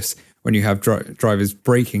dangerous when you have drivers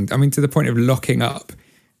braking. I mean, to the point of locking up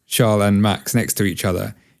Charles and Max next to each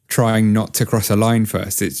other, trying not to cross a line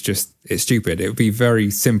first. It's stupid. It would be a very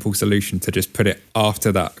simple solution to just put it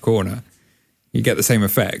after that corner. You get the same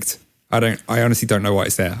effect. I honestly don't know why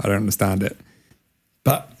it's there. I don't understand it.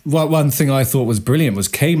 But one thing I thought was brilliant was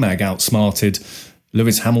K-Mag outsmarted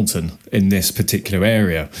Lewis Hamilton in this particular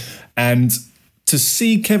area. And to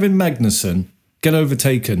see Kevin Magnussen get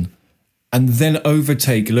overtaken and then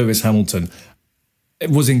overtake Lewis Hamilton, it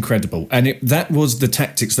was incredible. And that was the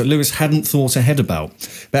tactics that Lewis hadn't thought ahead about.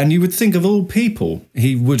 And you would think of all people,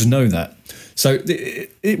 he would know that. So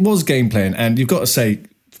it was game playing. And you've got to say,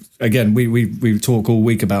 again, we talk all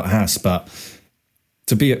week about Haas, but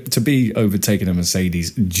to be overtaken a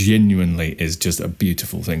Mercedes genuinely is just a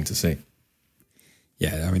beautiful thing to see.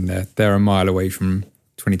 Yeah, I mean, they're a mile away from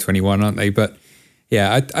 2021, aren't they? But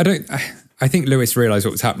yeah, I think Lewis realised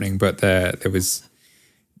what was happening, but there was,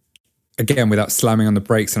 again, without slamming on the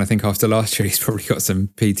brakes, and I think after last year, he's probably got some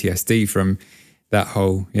PTSD from that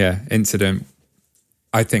whole incident.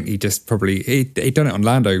 I think he just probably, he'd done it on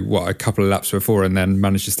Lando, a couple of laps before, and then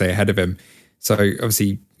managed to stay ahead of him. So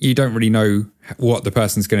obviously, you don't really know what the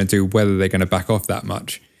person's going to do, whether they're going to back off that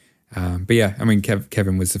much. But yeah, I mean,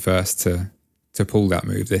 Kevin was the first to pull that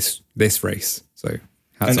move this race. So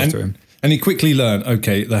hats off to him. And he quickly learned,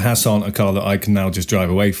 okay, the Haas aren't a car that I can now just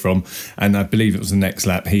drive away from. And I believe it was the next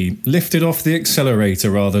lap, he lifted off the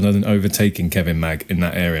accelerator rather than overtaking Kevin Magg in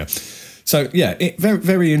that area. So, yeah, very,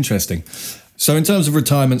 very interesting. So in terms of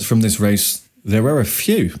retirements from this race, there were a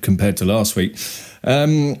few compared to last week.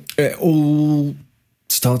 It all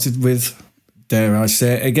started with, dare I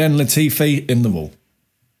say it again, Latifi in the wall.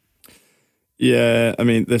 Yeah, I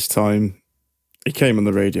mean, this time he came on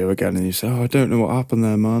the radio again and he said, I don't know what happened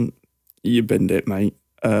there, man. You binned it, mate.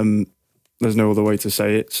 There's no other way to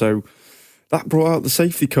say it. So that brought out the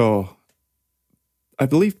safety car. I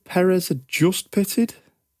believe Perez had just pitted.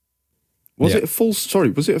 Was it a full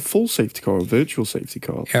safety car or a virtual safety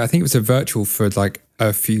car? Yeah, I think it was a virtual for like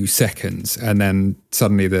a few seconds, and then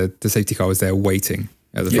suddenly the safety car was there waiting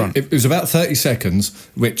at the front. It was about 30 seconds,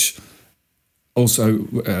 which also,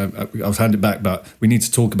 I'll hand it back, but we need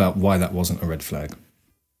to talk about why that wasn't a red flag.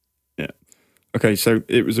 Okay, so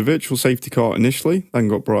it was a virtual safety car initially, then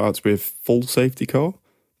got brought out to be a full safety car.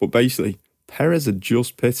 But basically, Perez had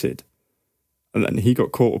just pitted, and then he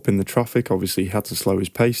got caught up in the traffic. Obviously, he had to slow his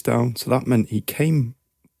pace down. So that meant he came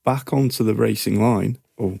back onto the racing line,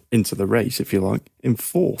 or into the race, if you like, in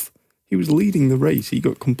fourth. He was leading the race. He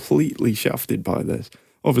got completely shafted by this.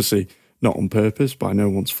 Obviously, not on purpose, by no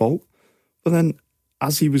one's fault. But then,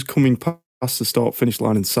 as he was coming past the start-finish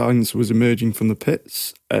line and Sainz was emerging from the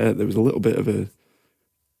pits, there was a little bit of a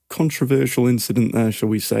controversial incident there, shall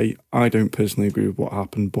we say. I don't personally agree with what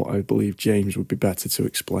happened, but I believe James would be better to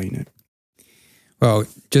explain it. Well,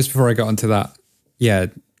 just before I got onto that, yeah,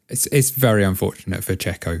 it's very unfortunate for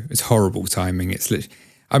Checo. It's horrible timing. It's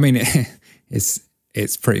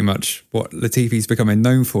pretty much what Latifi's becoming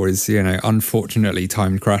known for is, unfortunately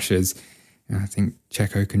timed crashes. I think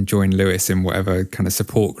Checo can join Lewis in whatever kind of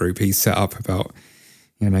support group he's set up about,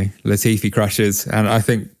 Latifi crashes. And I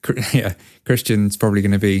think, Christian's probably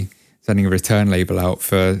going to be sending a return label out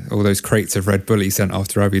for all those crates of Red Bull he sent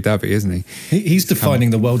after Abu Dhabi, isn't he? He's defining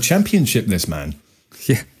the world championship, this man.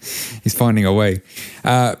 Yeah, he's finding a way.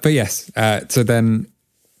 But yes, so then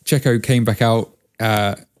Checo came back out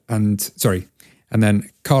and then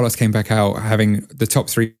Carlos came back out, having the top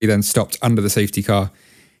three then stopped under the safety car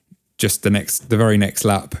just the very next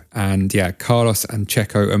lap. And yeah, Carlos and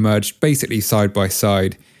Checo emerged basically side by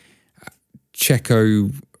side.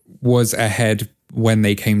 Checo was ahead when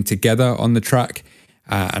they came together on the track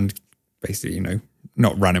and basically,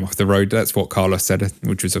 not ran him off the road. That's what Carlos said,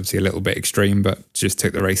 which was obviously a little bit extreme, but just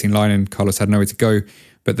took the racing line and Carlos had nowhere to go.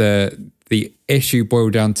 But the issue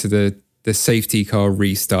boiled down to the safety car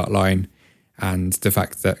restart line and the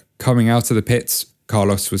fact that coming out of the pits,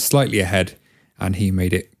 Carlos was slightly ahead and he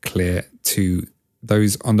made it clear to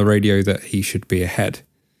those on the radio that he should be ahead.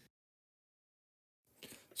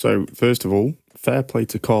 So, first of all, fair play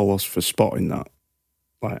to Carlos for spotting that.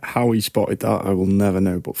 Like, how he spotted that, I will never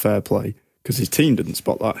know, but fair play. Because his team didn't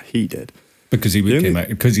spot that, he did. Because he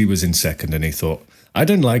was in second and he thought, I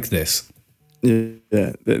don't like this. Yeah,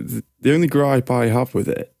 the only gripe I have with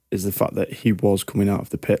it is the fact that he was coming out of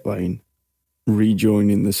the pit lane,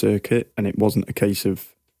 rejoining the circuit, and it wasn't a case of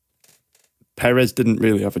Perez didn't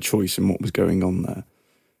really have a choice in what was going on there.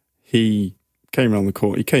 He came around the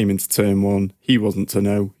corner, he came into turn one, he wasn't to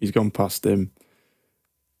know, he's gone past him.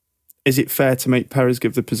 Is it fair to make Perez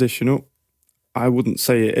give the position up? I wouldn't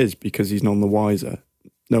say it is because he's none the wiser.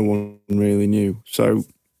 No one really knew. So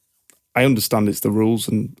I understand it's the rules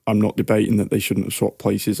and I'm not debating that they shouldn't have swapped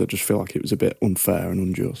places. I just feel like it was a bit unfair and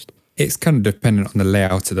unjust. It's kind of dependent on the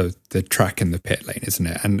layout of the track and the pit lane, isn't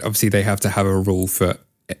it? And obviously they have to have a rule for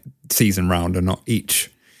season round and not each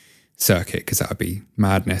circuit because that would be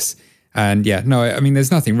madness. And yeah, no, I mean, there's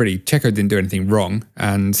nothing really. Checo didn't do anything wrong.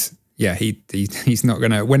 And yeah, he's not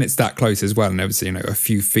going to, when it's that close as well, and obviously, a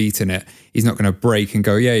few feet in it, he's not going to brake and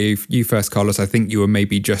go, yeah, you first, Carlos, I think you were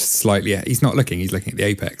maybe just slightly, he's not looking, he's looking at the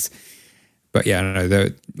apex. But yeah, no,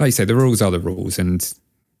 like you say, the rules are the rules, and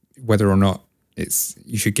whether or not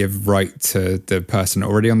you should give right to the person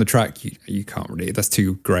already on the track, you can't really, that's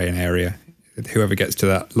too grey an area. Whoever gets to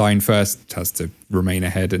that line first has to remain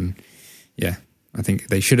ahead, and yeah, I think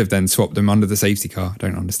they should have then swapped them under the safety car. I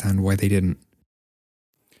don't understand why they didn't.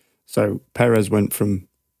 So Perez went from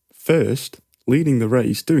first, leading the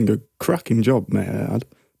race, doing a cracking job, may I add,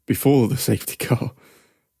 before the safety car.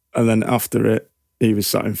 And then after it, he was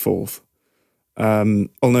sat in fourth. Up until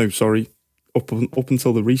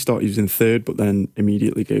the restart, he was in third, but then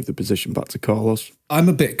immediately gave the position back to Carlos. I'm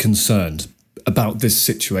a bit concerned about this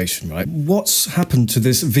situation, right? What's happened to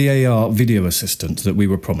this VAR video assistant that we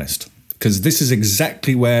were promised? Because this is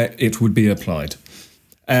exactly where it would be applied.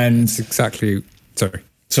 And it's exactly...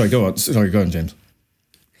 Sorry, go on, James.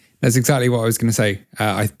 That's exactly what I was going to say.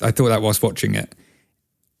 I thought that whilst watching it.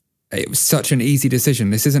 It was such an easy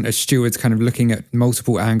decision. This isn't a steward's kind of looking at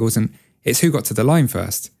multiple angles, and it's who got to the line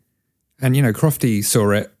first. And, Crofty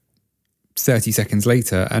saw it 30 seconds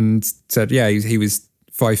later and said, yeah, he was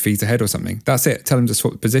 5 feet ahead or something. That's it. Tell him to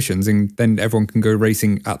swap positions, and then everyone can go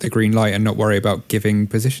racing at the green light and not worry about giving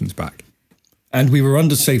positions back. And we were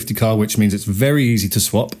under safety car, which means it's very easy to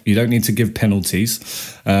swap. You don't need to give penalties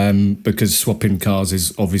because swapping cars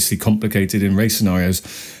is obviously complicated in race scenarios.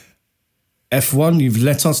 F1, you've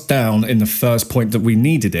let us down in the first point that we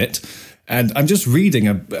needed it. And I'm just reading,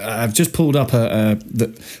 I've just pulled up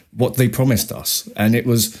what they promised us. And it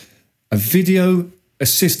was a video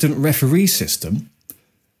assistant referee system.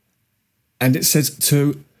 And it says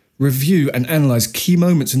to review and analyse key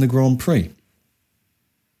moments in the Grand Prix.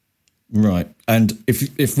 Right. And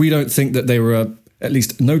if we don't think that they were at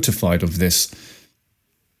least notified of this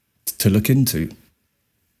to look into,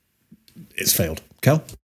 it's failed. Cal?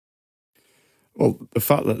 Well, the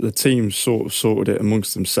fact that the team sort of sorted it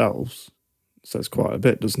amongst themselves says quite a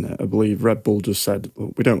bit, doesn't it? I believe Red Bull just said,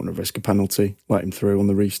 well, we don't want to risk a penalty, let him through on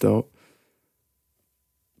the restart.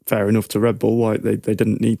 Fair enough to Red Bull, like they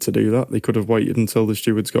didn't need to do that. They could have waited until the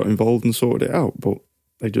stewards got involved and sorted it out, but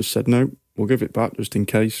they just said, no, we'll give it back just in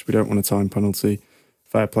case. We don't want a time penalty.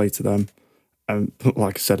 Fair play to them. And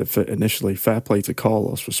like I said initially, fair play to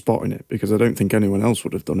Carlos for spotting it, because I don't think anyone else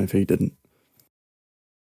would have done if he didn't.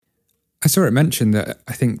 I saw it mentioned that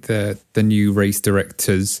I think the new race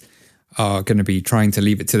directors are going to be trying to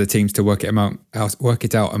leave it to the teams to work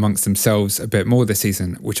it out amongst themselves a bit more this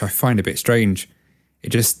season, which I find a bit strange. It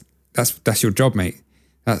just that's your job, mate.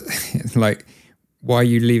 Like, why are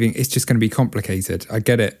you leaving? It's just going to be complicated. I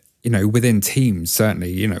get it, within teams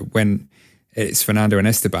certainly. When it's Fernando and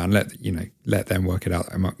Esteban, let them work it out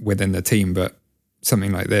within the team. But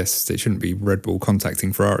something like this, it shouldn't be Red Bull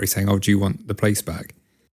contacting Ferrari saying, "Oh, do you want the place back?"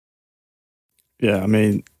 Yeah, I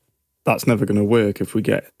mean, that's never going to work if we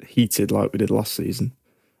get heated like we did last season.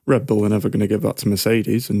 Red Bull are never going to give that to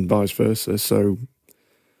Mercedes and vice versa. So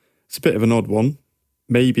it's a bit of an odd one.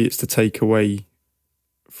 Maybe it's to take away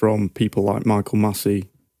from people like Michael Massey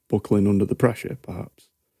buckling under the pressure, perhaps.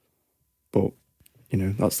 But,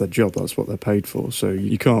 that's their job. That's what they're paid for. So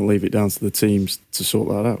you can't leave it down to the teams to sort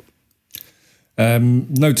that out.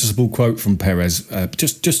 Noticeable quote from Perez.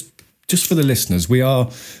 Just for the listeners, we are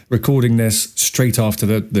recording this straight after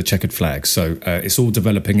the checkered flag, so it's all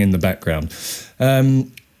developing in the background.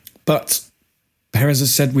 But Perez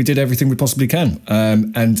has said we did everything we possibly can.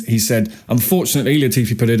 And he said, unfortunately,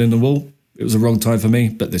 Latifi put it in the wall. It was the wrong time for me,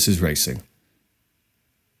 but this is racing.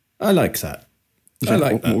 I like that.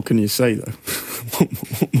 What more can you say, though?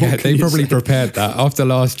 They probably prepared that after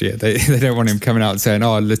last year. They don't want him coming out and saying,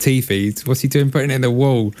 oh, Latifi, what's he doing putting it in the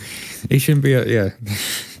wall? He shouldn't be,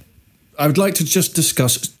 I would like to just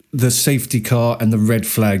discuss the safety car and the red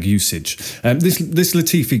flag usage. This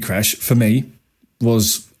Latifi crash, for me,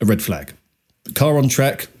 was a red flag. Car on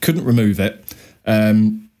track, couldn't remove it.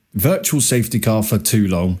 Virtual safety car for too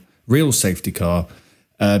long. Real safety car.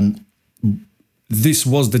 This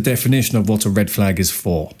was the definition of what a red flag is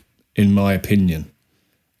for, in my opinion.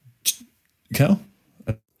 Cal?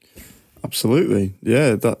 Absolutely.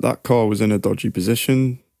 Yeah, that car was in a dodgy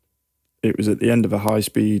position. It was at the end of a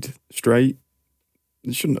high-speed straight.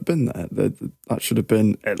 It shouldn't have been there. That should have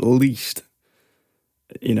been at least,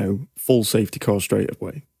 full safety car straight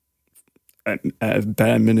away. At a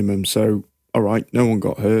bare minimum. So, all right, no one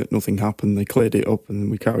got hurt, nothing happened. They cleared it up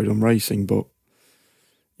and we carried on racing. But,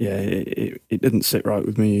 yeah, it didn't sit right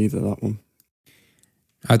with me either, that one.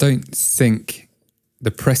 I don't think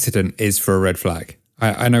the precedent is for a red flag.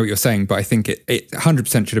 I know what you're saying, but I think it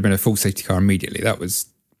 100% should have been a full safety car immediately. That was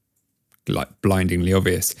blindingly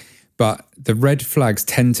obvious. But the red flags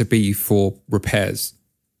tend to be for repairs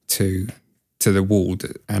to the wall,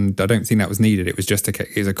 and I don't think that was needed. It was just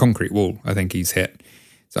it was a concrete wall I think he's hit.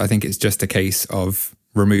 So I think it's just a case of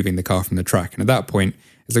removing the car from the track. And at that point,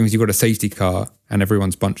 as long as you've got a safety car and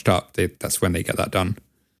everyone's bunched up, that's when they get that done.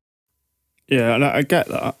 Yeah, and I get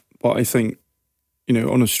that, but I think,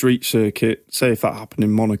 on a street circuit, say if that happened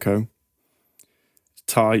in Monaco, it's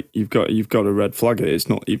tight, you've got a red flag. It's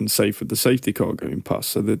not even safe with the safety car going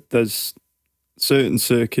past. So there's certain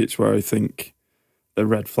circuits where I think the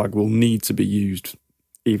red flag will need to be used,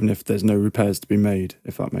 even if there's no repairs to be made,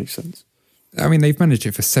 if that makes sense. I mean, they've managed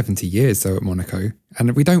it for 70 years, though, at Monaco,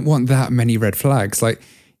 and we don't want that many red flags.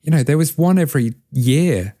 There was one every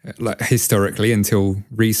year, historically, until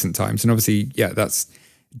recent times. And obviously, that's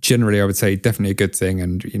generally, I would say, definitely a good thing.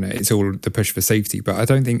 And, it's all the push for safety. But I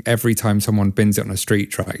don't think every time someone bins it on a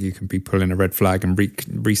street track, you can be pulling a red flag and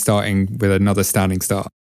restarting with another standing start.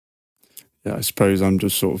 yeah, I suppose I'm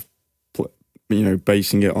just sort of,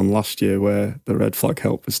 basing it on last year where the red flag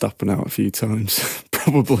helped Verstappen out a few times,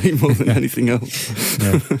 probably more than anything else.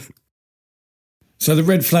 Yeah. So the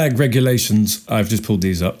red flag regulations, I've just pulled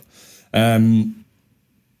these up.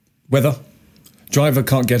 Weather, driver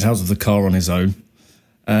can't get out of the car on his own.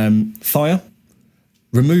 Fire,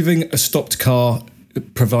 removing a stopped car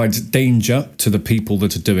provides danger to the people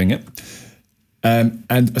that are doing it. And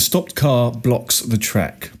a stopped car blocks the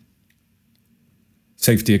track.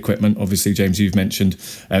 Safety equipment, obviously, James, you've mentioned,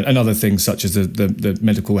 and other things such as the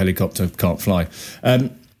medical helicopter can't fly.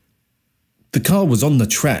 The car was on the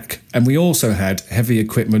track, and we also had heavy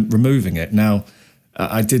equipment removing it. Now,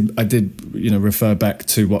 I did, refer back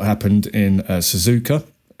to what happened in Suzuka,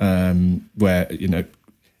 where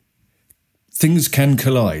things can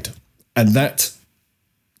collide, and that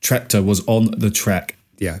tractor was on the track.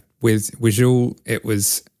 Yeah, with Jules, it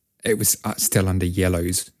was still under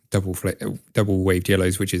yellows. Double waved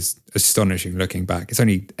yellows, which is astonishing looking back. It's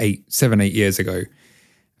only 7-8 years ago,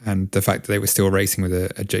 and the fact that they were still racing with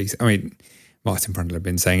a J. I mean, Martin Brundle had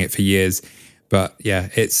been saying it for years, but yeah,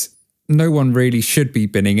 it's no one really should be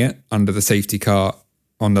binning it under the safety car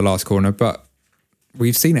on the last corner, but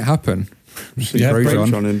we've seen it happen. Yeah,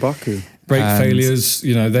 Grosjean in Baku, brake failures.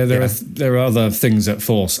 There are other things at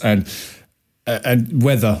force, and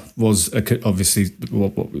weather was obviously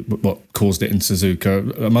what caused it in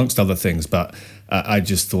Suzuka, amongst other things. But I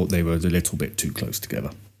just thought they were a little bit too close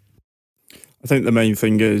together. I think the main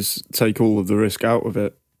thing is take all of the risk out of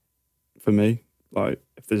it. For me, like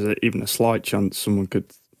if there's even a slight chance someone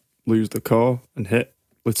could lose the car and hit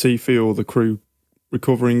Latifi or the crew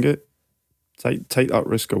recovering it, take that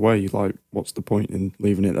risk away. Like, what's the point in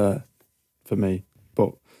leaving it there? For me,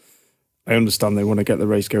 but I understand they want to get the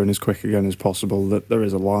race going as quick again as possible, that there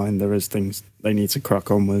is a line, there is things they need to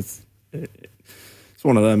crack on with. It's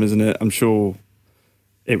one of them, isn't it? I'm sure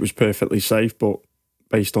it was perfectly safe, but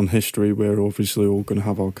based on history, we're obviously all going to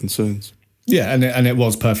have our concerns. Yeah, and it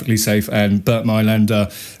was perfectly safe, and Bert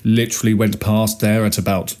Mailander literally went past there at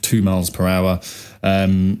about 2 miles per hour.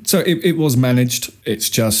 So it was managed. It's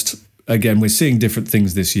just, again, we're seeing different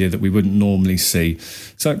things this year that we wouldn't normally see.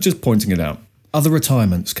 So just pointing it out. Other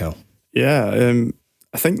retirements, Cal? Yeah,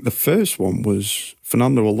 I think the first one was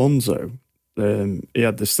Fernando Alonso. He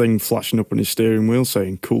had this thing flashing up on his steering wheel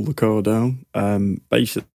saying, cool the car down.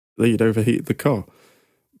 Basically, he'd overheated the car.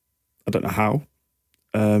 I don't know how.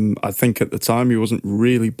 I think at the time he wasn't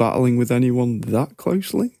really battling with anyone that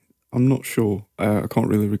closely. I'm not sure. I can't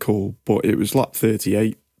really recall. But it was lap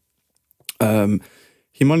 38.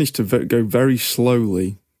 He managed to go very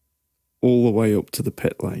slowly all the way up to the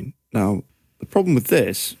pit lane. Now, the problem with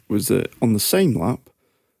this was that on the same lap,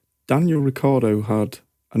 Daniel Ricciardo had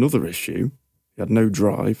another issue. He had no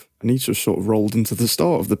drive, and he just sort of rolled into the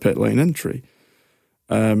start of the pit lane entry.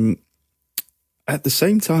 At the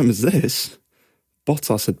same time as this,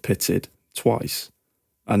 Bottas had pitted twice,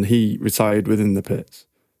 and he retired within the pits.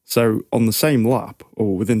 So on the same lap,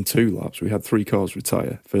 or within 2 laps, we had 3 cars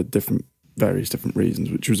retire for various different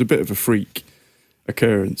reasons, which was a bit of a freak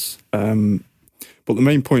occurrence. But the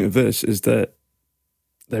main point of this is that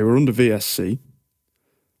they were under VSC.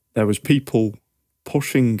 There was people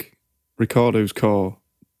pushing Ricciardo's car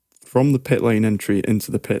from the pit lane entry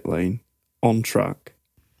into the pit lane on track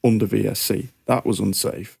under VSC. That was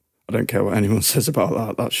unsafe. I don't care what anyone says about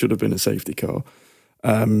that. That should have been a safety car.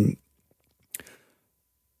 And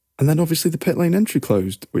then obviously the pit lane entry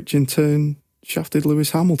closed, which in turn shafted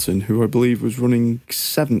Lewis Hamilton, who I believe was running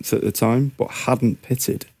 7th at the time, but hadn't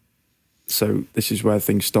pitted. So this is where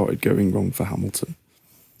things started going wrong for Hamilton.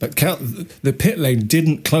 But the pit lane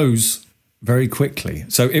didn't close very quickly.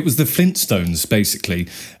 So it was the Flintstones, basically,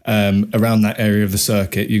 around that area of the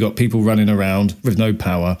circuit. You got people running around with no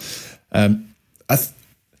power.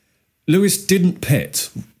 Lewis didn't pit.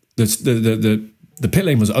 The pit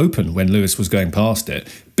lane was open when Lewis was going past it.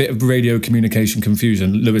 Bit of radio communication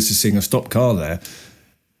confusion. Lewis is seeing a stopped car there.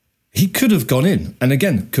 He could have gone in, and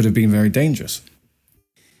again, could have been very dangerous.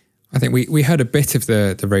 I think we heard a bit of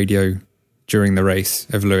the radio during the race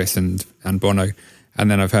of Lewis and Bono, and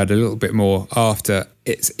then I've heard a little bit more after.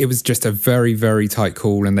 It was just a very, very tight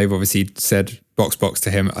call, and they've obviously said box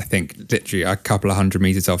to him, I think, literally a couple of 100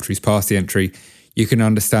 metres after he's passed the entry. You can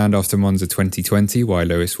understand after Monza 2020 why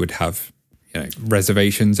Lewis would have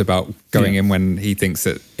reservations about going in when he thinks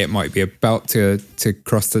that it might be about to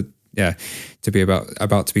cross to be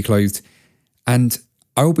about to be closed. And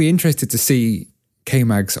I will be interested to see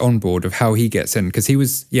K-Mag's on board of how he gets in, because he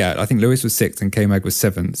was, I think Lewis was 6th and K-Mag was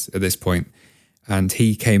 7th at this point, and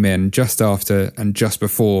he came in just after and just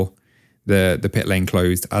before the pit lane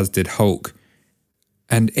closed, as did Hulk.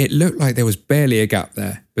 And it looked like there was barely a gap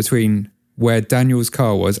there between where Daniel's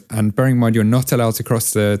car was, and bearing in mind you're not allowed to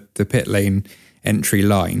cross the pit lane entry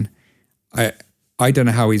line. I don't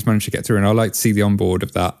know how he's managed to get through, and I'd like to see the onboard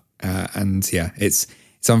of that. And yeah, it's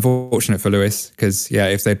unfortunate for Lewis because, yeah,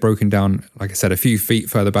 if they'd broken down, like I said, a few feet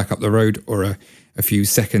further back up the road or a few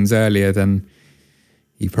seconds earlier, then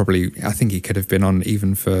I think he could have been on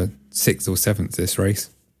even for 6th or 7th this race.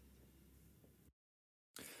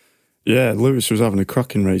 Yeah, Lewis was having a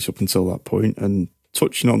cracking race up until that point, and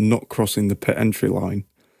touching on not crossing the pit entry line,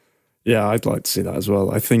 yeah, I'd like to see that as well.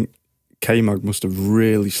 I think K-Mag must have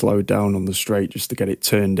really slowed down on the straight just to get it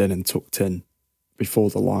turned in and tucked in before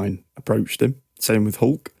the line approached him. Same with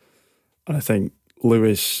Hulk. And I think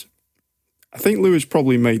Lewis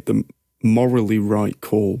probably made the morally right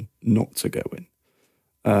call not to go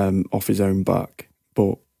in off his own back,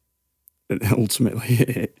 but ultimately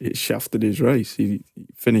it shafted his race. He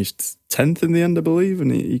finished 10th in the end, I believe,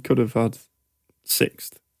 and he could have had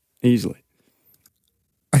 6th easily.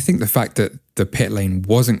 I think the fact that the pit lane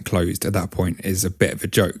wasn't closed at that point is a bit of a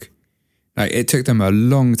joke. Like, it took them a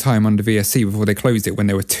long time under VSC before they closed it when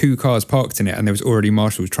there were 2 cars parked in it and there was already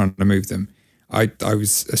marshals trying to move them. I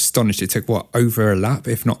was astonished. It took, over a lap,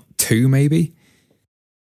 if not 2 maybe?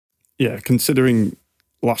 Yeah, considering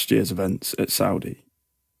last year's events at Saudi,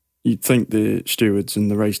 you'd think the stewards and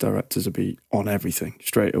the race directors would be on everything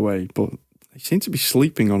straight away, but they seem to be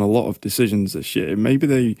sleeping on a lot of decisions this year.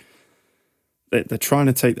 Maybe they're trying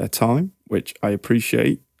to take their time, which I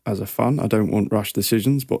appreciate as a fan. I don't want rash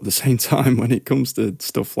decisions, but at the same time, when it comes to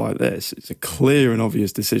stuff like this, it's a clear and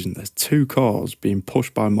obvious decision. There's 2 cars being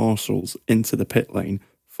pushed by marshals into the pit lane.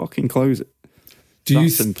 Fucking close it.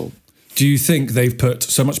 That's simple. Do you think they've put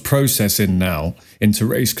so much process in now into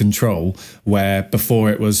race control where before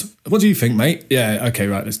it was, what do you think, mate? Yeah, okay,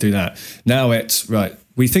 right, let's do that. Now it's, right,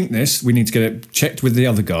 we think this, we need to get it checked with the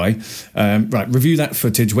other guy. Right, review that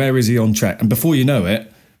footage, where is he on track? And before you know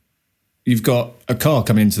it, you've got a car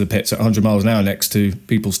coming into the pits at 100 miles an hour next to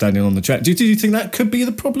people standing on the track. Do you think that could be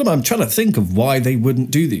the problem? I'm trying to think of why they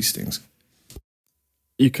wouldn't do these things.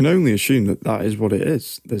 You can only assume that is what it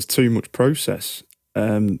is. There's too much process.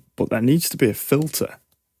 But there needs to be a filter.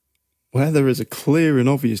 Where there is a clear and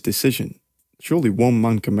obvious decision, surely one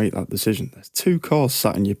man can make that decision. There's 2 cars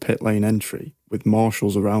sat in your pit lane entry with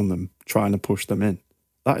marshals around them trying to push them in.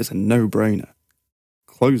 That is a no-brainer.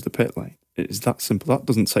 Close the pit lane. It is that simple. That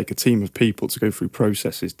doesn't take a team of people to go through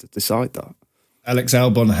processes to decide that. Alex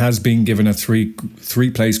Albon has been given a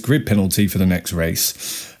three-place grid penalty for the next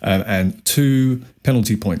race and 2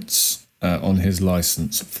 penalty points on his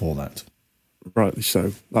licence for that. Rightly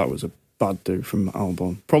so. That was a bad do from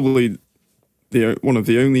Albon. Probably one of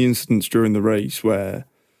the only incidents during the race where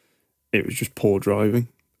it was just poor driving,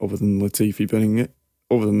 other than Latifi binning it.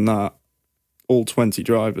 Other than that, all 18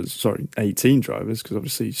 drivers, because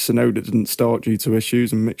obviously Tsunoda didn't start due to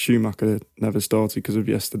issues and Mick Schumacher never started because of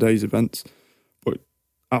yesterday's events. But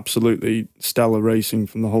absolutely stellar racing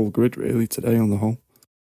from the whole grid, really, today on the whole.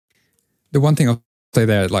 The one thing I'll say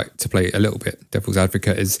there, I'd like to play a little bit devil's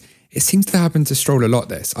advocate, is it seems to happen to Stroll a lot,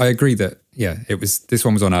 this. I agree that, yeah, this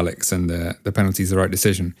one was on Alex and the penalty's the right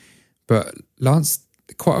decision. But Lance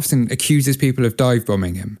quite often accuses people of dive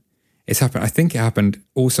bombing him. It's happened. I think it happened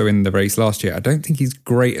also in the race last year. I don't think he's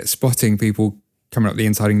great at spotting people coming up the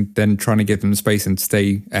inside and then trying to give them space and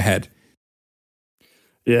stay ahead.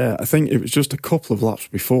 Yeah, I think it was just a couple of laps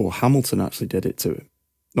before Hamilton actually did it to him.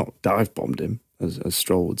 Not dive bombed him, as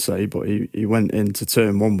Stroll would say, but he went into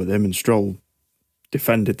turn 1 with him and Stroll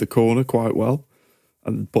defended the corner quite well.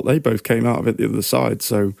 But they both came out of it the other side,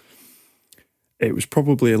 so it was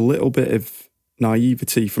probably a little bit of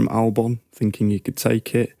naivety from Albon, thinking he could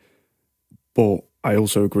take it. But I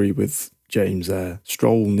also agree with James there.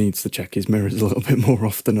 Stroll needs to check his mirrors a little bit more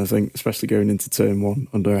often, I think, especially going into turn 1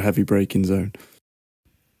 under a heavy braking zone.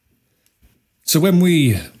 So when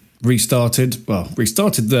we restarted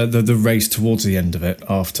the race towards the end of it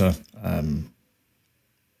after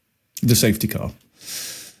the safety car,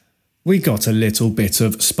 we got a little bit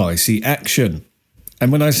of spicy action.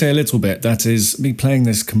 And when I say a little bit, that is me playing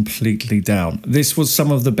this completely down. This was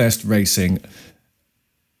some of the best racing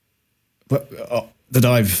that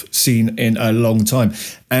I've seen in a long time.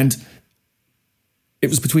 And it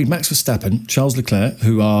was between Max Verstappen, Charles Leclerc,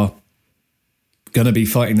 who are going to be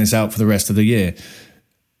fighting this out for the rest of the year.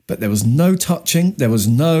 But there was no touching. There was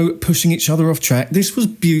no pushing each other off track. This was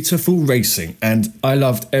beautiful racing, and I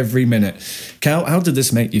loved every minute. Cal, how did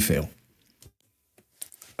this make you feel?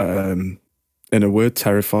 In a word,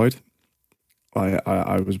 terrified.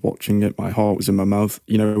 I was watching it. My heart was in my mouth.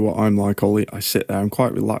 You know what I'm like, Ollie. I sit there. I'm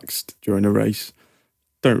quite relaxed during a race.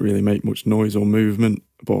 don't really make much noise or movement,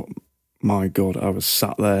 but my God, I was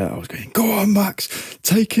sat there. I was going, go on, Max,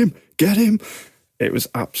 take him, get him. It was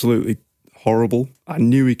absolutely horrible. I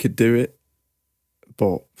knew he could do it,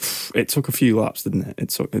 but it took a few laps, didn't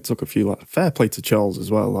it? It took a few laps. Fair play to Charles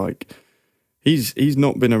as well. Like, he's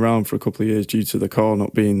not been around for a couple of years due to the car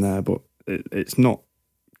not being there, but it's not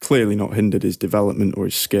clearly not hindered his development or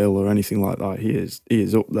his skill or anything like that. He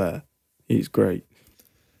is up there. He's great.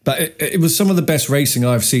 But it was some of the best racing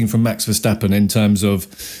I've seen from Max Verstappen in terms of.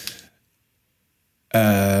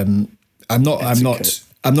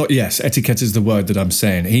 Yes, etiquette is the word that I'm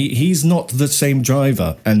saying. He's not the same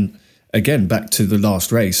driver. And again, back to the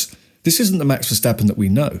last race, this isn't the Max Verstappen that we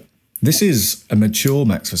know. This is a mature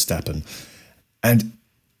Max Verstappen. And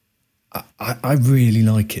I really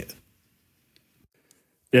like it.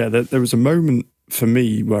 Yeah, there was a moment for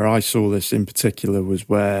me where I saw this in particular was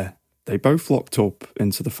where they both locked up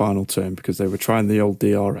into the final turn because they were trying the old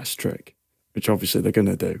DRS trick, which obviously they're going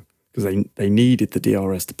to do because they needed the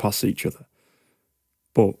DRS to pass each other.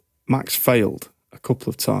 But Max failed a couple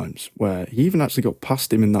of times where he even actually got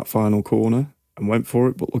past him in that final corner and went for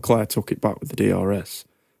it, but Leclerc took it back with the DRS.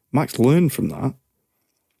 Max learned from that,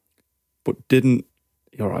 but didn't.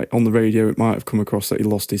 All right, on the radio it might have come across that he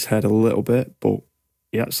lost his head a little bit, but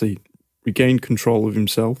he actually regained control of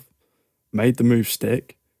himself, made the move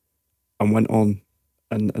stick, and went on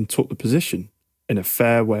and took the position in a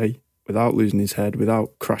fair way, without losing his head,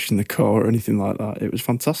 without crashing the car or anything like that. It was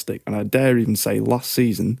fantastic. And I dare even say last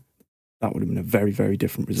season, that would have been a very, very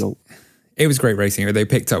different result. It was great racing. They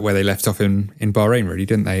picked up where they left off in Bahrain, really,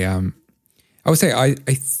 didn't they? I would say I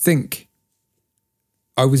think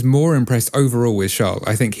I was more impressed overall with Charles.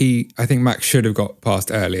 I think Max should have got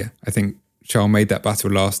past earlier. I think Charles made that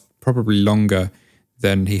battle last probably longer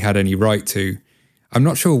than he had any right to. I'm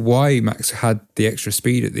not sure why Max had the extra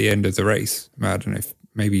speed at the end of the race. I don't know if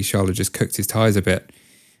maybe Charles had just cooked his tyres a bit.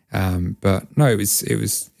 But no, it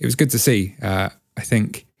was good to see. I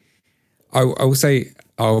think I will say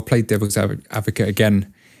I'll play devil's advocate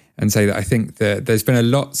again and say that I think that there's been a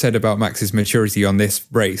lot said about Max's maturity on this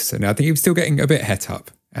race, and I think he was still getting a bit het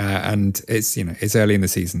up. And it's early in the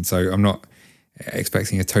season, so I'm not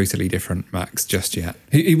expecting a totally different Max just yet.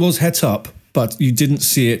 He was het up, but you didn't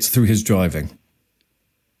see it through his driving.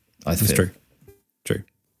 That's true. True.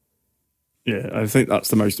 Yeah, I think that's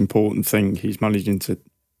the most important thing. He's managing to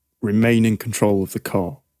remain in control of the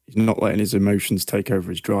car. He's not letting his emotions take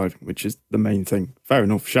over his driving, which is the main thing. Fair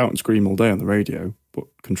enough, shout and scream all day on the radio, but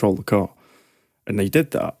control the car. And they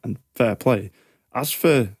did that, and fair play. As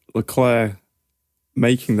for Leclerc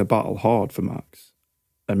making the battle hard for Max,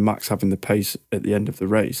 and Max having the pace at the end of the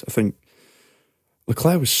race, I think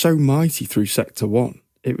Leclerc was so mighty through sector 1.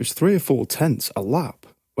 It was 3 or 4 tenths a lap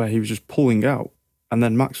where he was just pulling out, and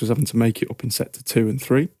then Max was having to make it up in sector 2 and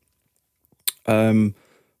 3.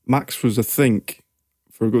 Max was, I think,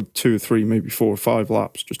 for a good 2 or 3, maybe 4 or 5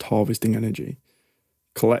 laps, just harvesting energy,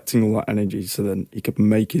 collecting all that energy so then he could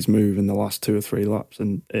make his move in the last 2 or 3 laps,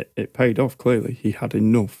 and it paid off, clearly. He had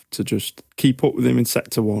enough to just keep up with him in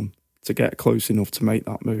sector 1 to get close enough to make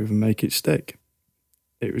that move and make it stick.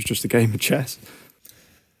 It was just a game of chess.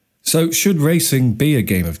 So should racing be a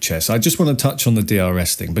game of chess? I just want to touch on the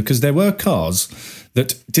DRS thing, because there were cars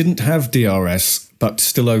that didn't have DRS but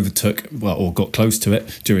still overtook, or got close to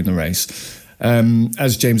it during the race.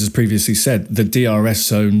 As James has previously said, the DRS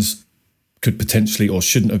zones could potentially or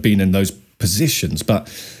shouldn't have been in those positions. But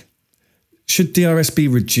should DRS be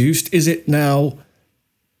reduced? Is it now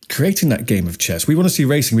creating that game of chess? We want to see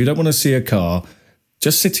racing. We don't want to see a car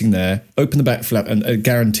just sitting there, open the back flap and a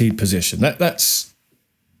guaranteed position. The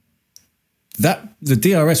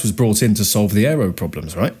DRS was brought in to solve the aero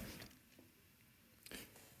problems, right?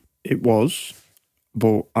 It was,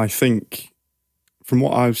 but I think from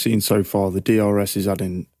what I've seen so far, the DRS is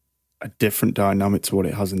adding a different dynamic to what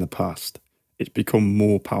it has in the past. It's become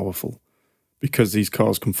more powerful because these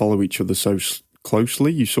cars can follow each other so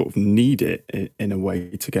closely. You sort of need it in a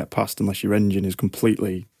way to get past, unless your engine is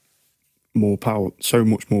completely so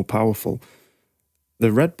much more powerful.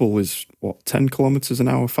 The Red Bull is, 10 kilometres an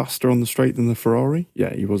hour faster on the straight than the Ferrari?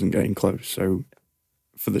 Yeah, he wasn't getting close. So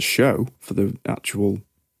for the show, for the actual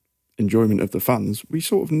enjoyment of the fans, we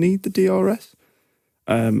sort of need the DRS.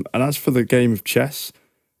 And as for the game of chess,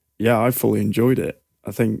 yeah, I fully enjoyed it.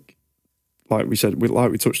 I think, like we said,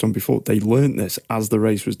 like we touched on before, they learnt this as the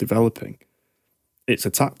race was developing. It's a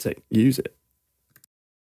tactic. Use it.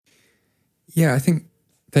 Yeah, I think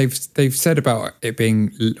they've said about it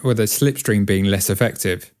being, or the slipstream being less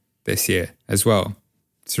effective this year as well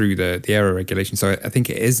through the aero regulation. So I think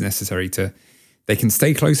it is necessary they can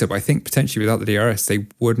stay closer, but I think potentially without the DRS, they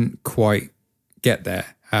wouldn't quite get there.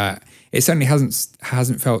 It certainly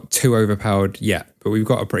hasn't felt too overpowered yet, but we've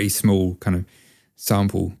got a pretty small kind of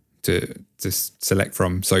sample to select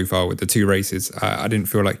from so far with the 2 races. I didn't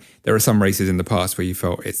feel like there are some races in the past where you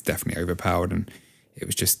felt it's definitely overpowered and it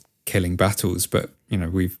was just killing battles. But you know,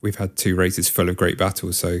 we've had 2 races full of great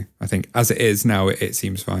battles, so I think as it is now, it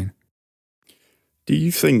seems fine. Do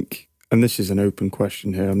you think, and this is an open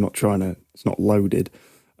question here, it's not loaded.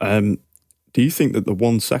 Do you think that the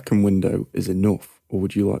 1 second window is enough, or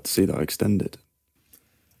would you like to see that extended?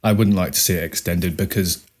 I wouldn't like to see it extended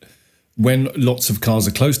because when lots of cars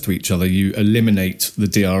are close to each other, you eliminate the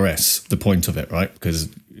DRS, the point of it, right? Because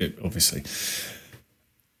obviously,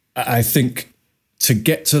 I think to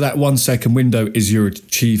get to that 1 second window is your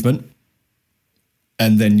achievement,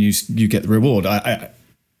 and then you get the reward.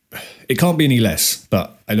 It can't be any less,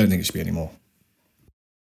 but I don't think it should be any more.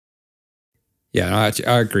 Yeah,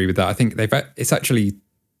 I agree with that. I think it's actually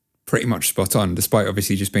pretty much spot on, despite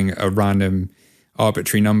obviously just being a random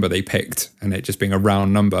arbitrary number they picked and it just being a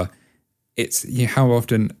round number. It's how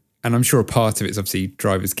often, and I'm sure a part of it is obviously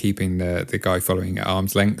drivers keeping the guy following at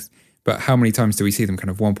arm's length, but how many times do we see them kind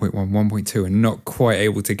of 1.1, 1.2 and not quite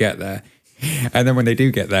able to get there? And then when they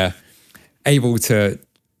do get there, able to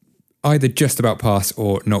either just about pass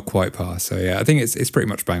or not quite pass. So yeah, I think it's pretty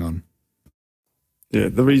much bang on. Yeah,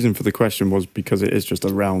 the reason for the question was because it is just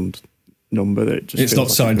a round number. It's not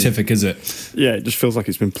scientific, is it? Yeah, it just feels like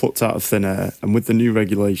it's been plucked out of thin air. And with the new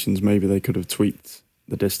regulations, maybe they could have tweaked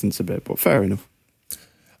the distance a bit, but fair enough.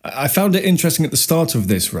 I found it interesting at the start of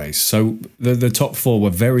this race. So the top 4 were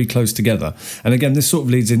very close together. And again, this sort of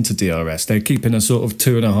leads into DRS. They're keeping a sort of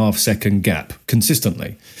 2.5 second gap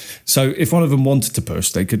consistently. So if one of them wanted to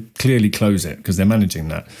push, they could clearly close it because they're managing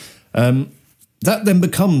that. That then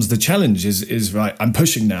becomes the challenge is right, I'm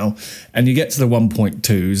pushing now, and you get to the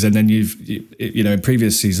 1.2s, and then you know in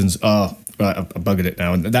previous seasons, right, I've buggered it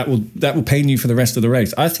now, and that will pain you for the rest of the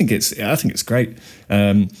race. I think it's great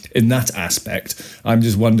in that aspect. I'm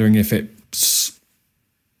just wondering if it's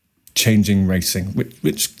changing racing,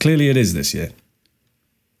 which clearly it is this year.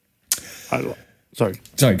 Sorry,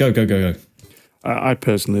 go. I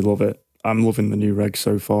personally love it. I'm loving the new regs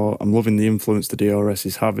so far. I'm loving the influence the DRS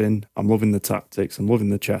is having. I'm loving the tactics. I'm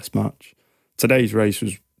loving the chess match. Today's race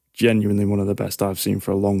was genuinely one of the best I've seen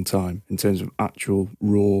for a long time in terms of actual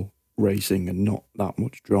raw racing and not that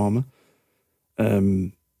much drama.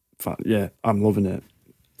 In fact, yeah, I'm loving it.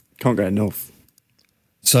 Can't get enough.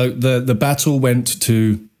 So the battle went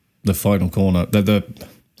to the final corner.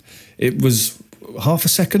 It was half a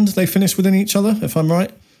second they finished within each other, if I'm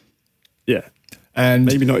right. Yeah, and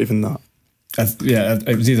maybe not even that.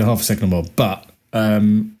 It was either half a second or more. But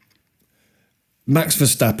Max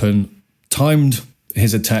Verstappen timed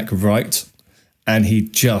his attack right, and he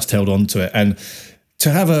just held on to it. And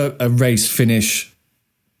to have a race finish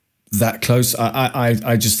that close,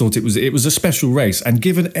 I just thought it was a special race. And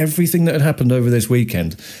given everything that had happened over this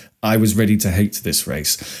weekend, I was ready to hate this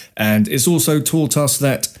race. And it's also taught us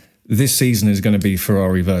that this season is going to be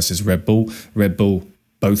Ferrari versus Red Bull. Red Bull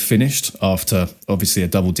both finished after, obviously, a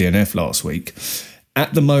double DNF last week.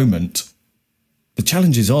 At the moment, the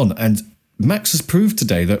challenge is on, and Max has proved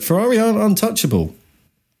today that Ferrari aren't untouchable.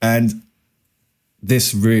 And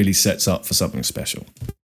this really sets up for something special.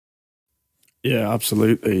 Yeah,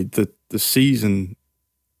 absolutely. The season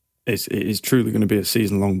is truly going to be a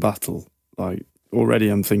season-long battle. Like, already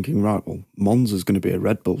I'm thinking, right, well, Monza's going to be a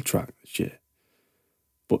Red Bull track this year.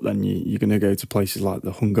 But then you're going to go to places like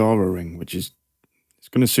the Hungaroring, which is it's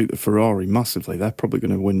going to suit the Ferrari massively. They're probably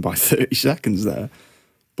going to win by 30 seconds there.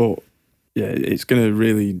 But yeah, it's going to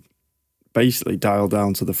really basically dial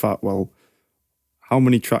down to the fact, well, how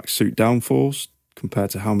many tracks suit downforce compared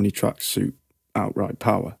to how many tracks suit outright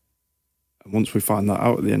power? And once we find that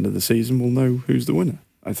out at the end of the season, we'll know who's the winner.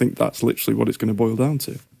 I think that's literally what it's going to boil down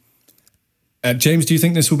to. James, do you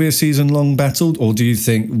think this will be a season-long battle, or do you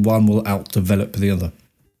think one will outdevelop the other?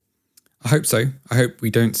 I hope so. I hope we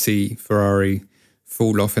don't see Ferrari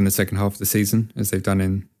fall off in the second half of the season, as they've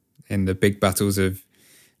done in the big battles of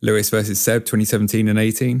Lewis versus Seb 2017 and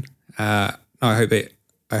 18. I hope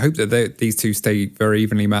that these two stay very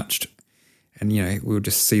evenly matched, and we'll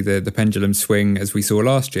just see the pendulum swing as we saw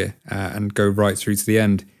last year and go right through to the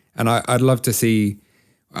end. And I'd love to see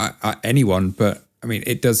anyone, but I mean,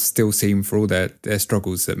 it does still seem, for all their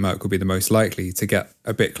struggles, that Merc will be the most likely to get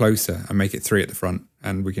a bit closer and make it 3 at the front,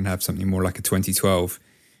 and we can have something more like a 2012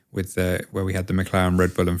 with where we had the McLaren,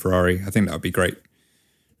 Red Bull and Ferrari. I think that would be great.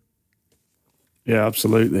 Yeah,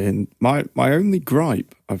 absolutely. And my only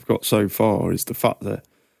gripe I've got so far is the fact that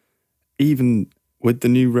even with the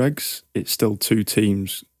new regs, it's still 2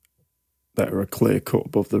 teams that are a clear cut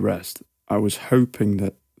above the rest. I was hoping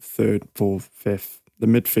that third, fourth, fifth, the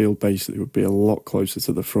midfield basically would be a lot closer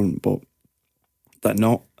to the front, but they're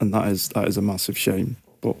not, and that is a massive shame.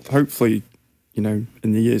 But hopefully, in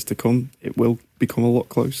the years to come, it will become a lot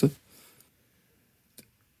closer.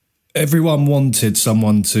 Everyone wanted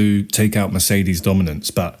someone to take out Mercedes' dominance,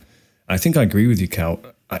 but I think I agree with you, Cal.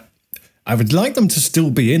 I would like them to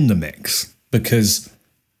still be in the mix because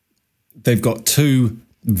they've got two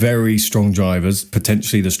very strong drivers,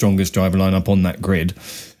 potentially the strongest driver lineup on that grid,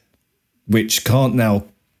 which can't now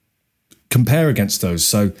compare against those.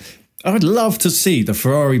 So I would love to see the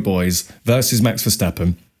Ferrari boys versus Max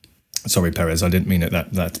Verstappen. Sorry, Perez, I didn't mean it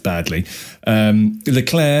that badly.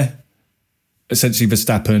 Leclerc, essentially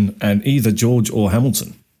Verstappen, and either George or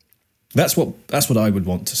Hamilton. That's what I would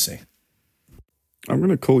want to see. I'm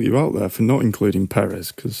going to call you out there for not including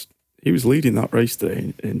Perez because he was leading that race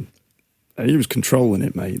today. He was controlling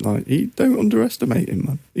it, mate. Like, don't underestimate him,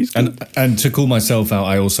 man. He's good. And to call myself out,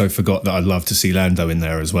 I also forgot that I'd love to see Lando in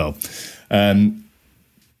there as well.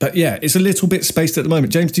 But yeah, it's a little bit spaced at the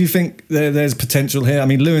moment. James, do you think there's potential here? I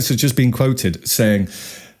mean, Lewis has just been quoted saying,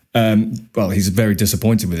 he's very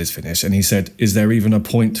disappointed with his finish, and he said, "Is there even a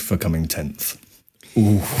point for coming 10th?"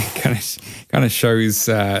 Ooh, kind of shows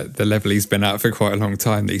the level he's been at for quite a long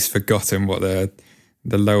time. That he's forgotten what the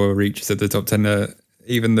lower reaches of the top 10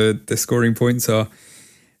 even the scoring points are.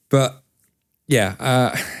 But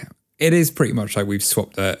yeah, it is pretty much like we've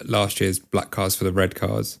swapped last year's black cars for the red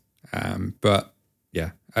cars. But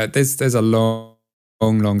yeah, there's a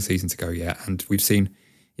long season to go yet, and we've seen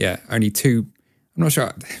only two. I'm not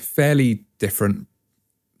sure, fairly different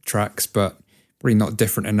tracks, but probably not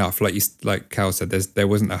different enough. Like Cal said, there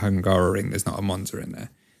wasn't a Hungaroring, there's not a Monza in there.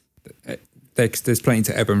 There's plenty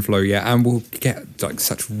to ebb and flow, and we'll get like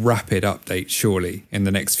such rapid updates surely in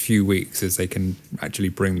the next few weeks as they can actually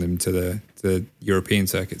bring them to the European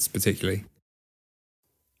circuits particularly.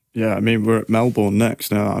 Yeah, I mean, we're at Melbourne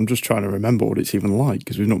next now. I'm just trying to remember what it's even like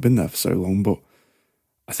because we've not been there for so long, but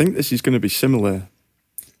I think this is going to be similar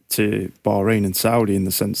to Bahrain and Saudi in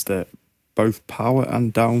the sense that both power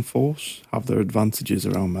and downforce have their advantages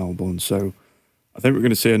around Melbourne. So I think we're going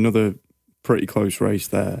to see another pretty close race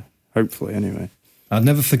there, hopefully anyway. I'll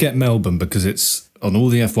never forget Melbourne because it's on all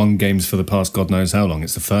the F1 games for the past God knows how long.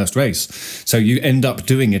 It's the first race. So you end up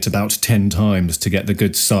doing it about 10 times to get the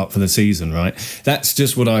good start for the season, right? That's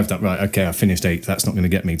just what I've done. Right, okay, I finished 8th. That's not going to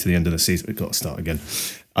get me to the end of the season. We've got to start again.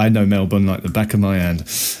 I know Melbourne like the back of my hand.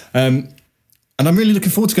 And I'm really looking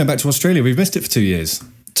forward to going back to Australia. We've missed it for 2 years.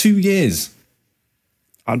 2 years.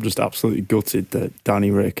 I'm just absolutely gutted that Danny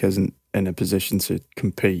Rick isn't in a position to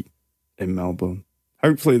compete in Melbourne.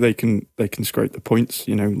 Hopefully they can scrape the points.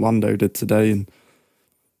 Lando did today, and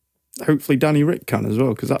hopefully Danny Rick can as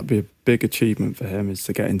well, because that'd be a big achievement for him, is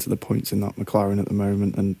to get into the points in that McLaren at the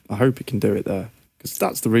moment, and I hope he can do it there, because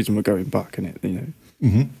that's the reason we're going back, isn't it?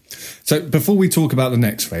 Mm-hmm. So before we talk about the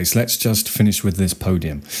next race, let's just finish with this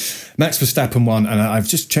podium. Max Verstappen won, and I've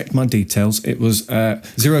just checked my details. It was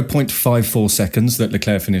 0.54 seconds that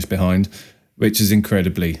Leclerc finished behind, which is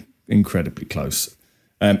incredibly close.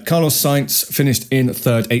 Carlos Sainz finished in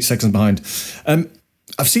third, 8 seconds behind.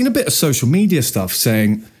 I've seen a bit of social media stuff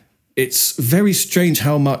saying it's very strange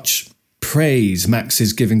how much praise Max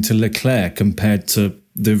is giving to Leclerc compared to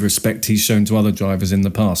the respect he's shown to other drivers in the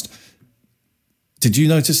past. Did you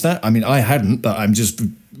notice that? I mean, I hadn't, but I'm just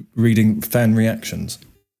reading fan reactions.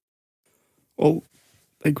 Well,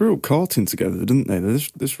 they grew up karting together, didn't they?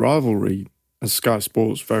 This rivalry, as Sky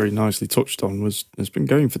Sports very nicely touched on, has been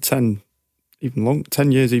going for 10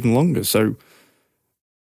 years, even longer. So,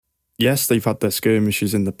 yes, they've had their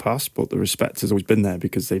skirmishes in the past, but the respect has always been there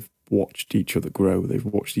because they've watched each other grow. They've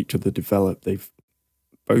watched each other develop. They've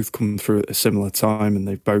both come through at a similar time, and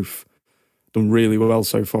they've both done really well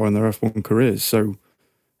so far in their F1 careers. So,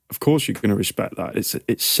 of course, you're going to respect that.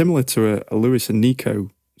 It's similar to a Lewis and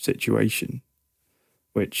Nico situation,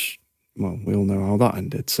 which, well, we all know how that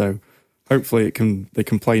ended. So, hopefully, they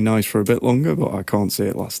can play nice for a bit longer, but I can't see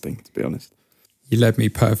it lasting, to be honest. You led me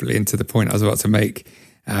perfectly into the point I was about to make,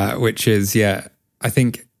 which is, I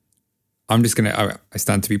think I'm just going to, I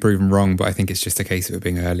stand to be proven wrong, but I think it's just a case of it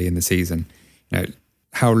being early in the season.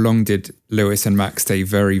 How long did Lewis and Max stay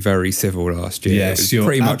very, very civil last year? Yes, it was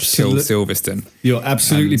pretty much till Silverstone. You're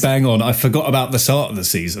absolutely bang on. I forgot about the start of the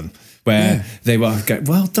season where they were going,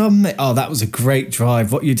 well done, mate. Oh, that was a great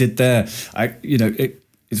drive. What you did there.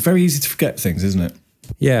 It's very easy to forget things, isn't it?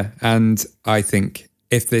 Yeah, and I think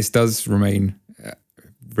if this does remain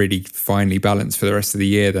really finely balanced for the rest of the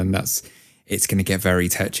year, then it's going to get very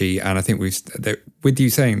touchy. And I think with you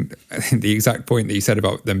saying the exact point that you said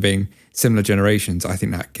about them being similar generations, I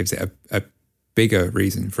think that gives it a bigger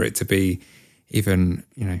reason for it to be even,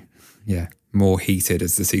 more heated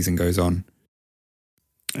as the season goes on.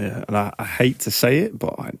 Yeah, and I hate to say it,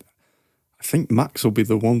 but I think Max will be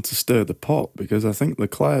the one to stir the pot, because I think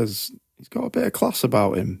Leclerc's, he's got a bit of class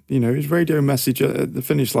about him. His radio message at the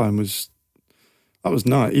finish line was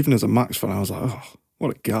nice. Even as a Max fan, I was like, oh,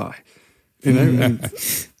 what a guy. And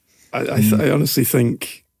I honestly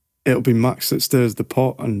think it'll be Max that stirs the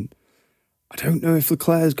pot, and I don't know if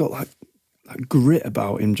Leclerc's got that grit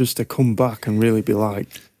about him just to come back and really be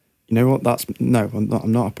like, you know what,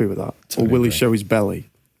 I'm not happy with that. Totally. Or will he show his belly?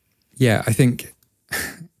 Yeah, I think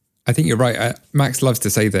you're right. Max loves to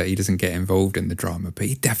say that he doesn't get involved in the drama, but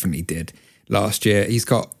he definitely did last year. He's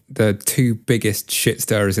got the two biggest shit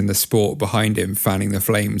stirrers in the sport behind him, fanning the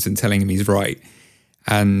flames and telling him he's right.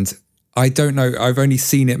 And I don't know, I've only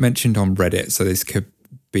seen it mentioned on Reddit, so this could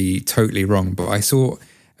be totally wrong, but I saw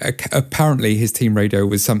apparently his team radio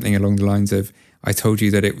was something along the lines of, I told you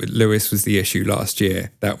that Lewis was the issue last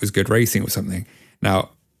year. That was good racing or something. Now,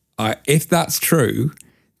 if that's true,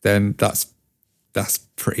 then that's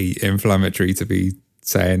pretty inflammatory to be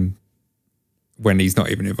saying when he's not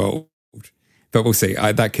even involved. But we'll see.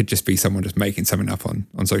 That could just be someone just making something up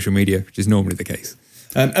on social media, which is normally the case.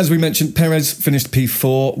 As we mentioned, Perez finished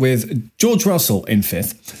P4 with George Russell in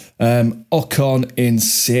 5th, Ocon in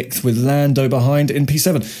 6th, with Lando behind in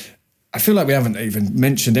P7. I feel like we haven't even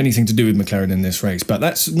mentioned anything to do with McLaren in this race, but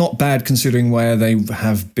that's not bad considering where they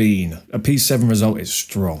have been. A P7 result is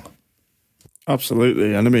strong.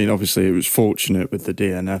 Absolutely. And I mean, obviously it was fortunate with the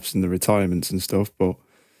DNFs and the retirements and stuff, but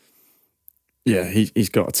yeah, he's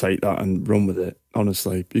got to take that and run with it,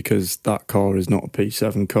 honestly, because that car is not a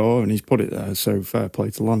P7 car and he's put it there, so fair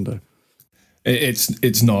play to Lando.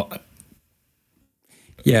 It's not.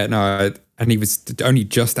 Yeah, no, and he was only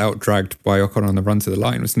just out-dragged by Ocon on the run to the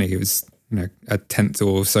line, wasn't he? He was, a tenth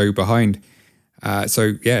or so behind.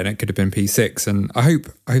 So, yeah, and it could have been P6. And I hope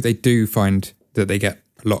they do find that they get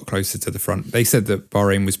a lot closer to the front. They said that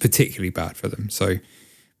Bahrain was particularly bad for them. So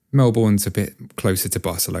Melbourne's a bit closer to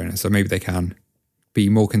Barcelona. So maybe they can be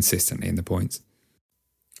more consistently in the points.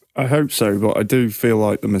 I hope so, but I do feel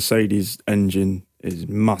like the Mercedes engine is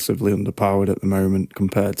massively underpowered at the moment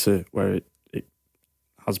compared to where it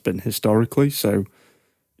has been historically. So,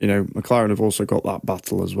 McLaren have also got that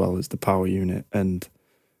battle as well as the power unit. And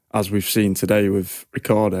as we've seen today with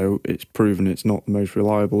Ricciardo, it's proven it's not the most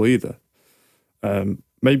reliable either.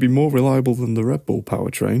 Maybe more reliable than the Red Bull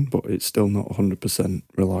powertrain, but it's still not 100%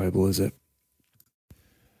 reliable, is it?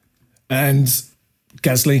 And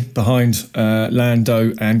Gasly behind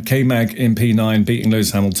Lando and K-Mag in P9 beating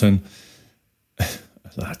Lewis Hamilton.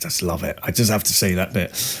 I just love it. I just have to say that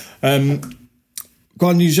bit.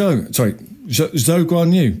 Guan Yu Zhou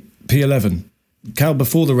Guan Yu, P11. Cal,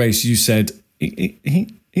 before the race, you said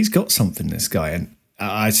he's got something, this guy. And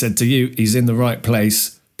I said to you, he's in the right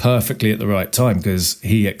place perfectly at the right time because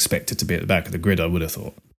he expected to be at the back of the grid, I would have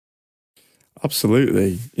thought.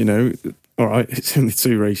 Absolutely. All right, it's only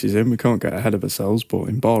 2 races in. We can't get ahead of ourselves. But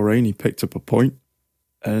in Bahrain, he picked up a point.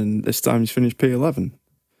 And this time he's finished P11.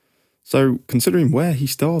 So considering where he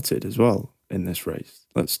started as well in this race,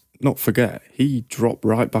 let's not forget, he dropped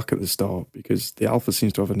right back at the start because the Alfa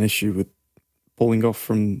seems to have an issue with pulling off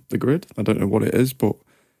from the grid. I don't know what it is, but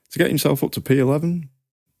to get himself up to P11,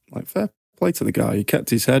 fair play to the guy. He kept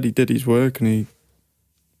his head, he did his work, and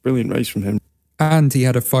brilliant race from him. And he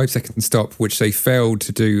had a 5-second stop, which they failed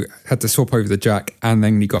to do, had to swap over the jack, and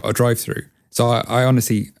then he got a drive-through. So I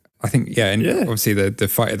honestly, I think, obviously the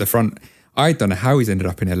fight at the front, I don't know how he's ended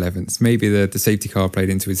up in 11th. Maybe the safety car played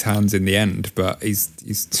into his hands in the end, but I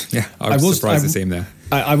was surprised to see him there.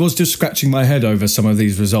 I was just scratching my head over some of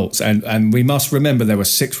these results, and we must remember there were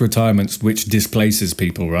 6 retirements, which displaces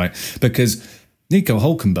people, right? Because Nico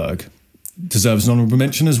Hülkenberg deserves an honourable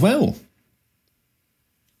mention as well.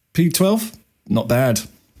 P12, not bad.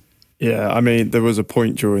 Yeah, I mean, there was a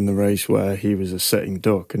point during the race where he was a sitting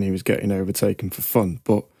duck and he was getting overtaken for fun,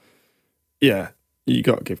 but yeah, you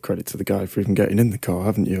got to give credit to the guy for even getting in the car,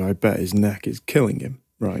 haven't you? I bet his neck is killing him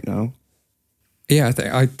right now. Yeah, I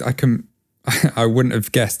think I wouldn't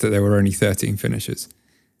have guessed that there were only 13 finishers.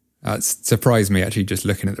 That surprised me actually just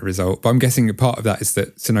looking at the result. But I'm guessing a part of that is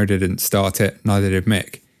that Tsunoda didn't start it, neither did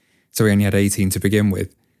Mick. So he only had 18 to begin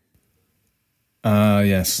with.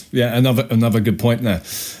 Yes. Yeah, another good point there.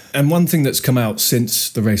 And one thing that's come out since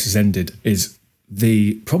the race has ended is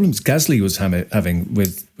the problems Gasly was having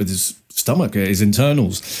with his stomach, his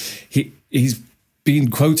internals. He's been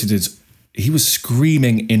quoted as he was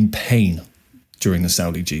screaming in pain during the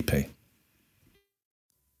Saudi GP.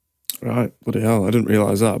 Right, bloody hell, I didn't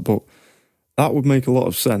realise that, but that would make a lot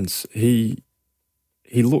of sense. He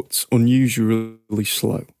he looked unusually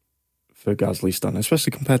slow for Gasly's standard,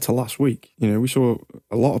 especially compared to last week. You know, we saw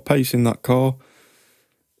a lot of pace in that car.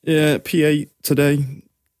 Yeah, P8 today.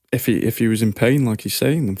 If he was in pain, like he's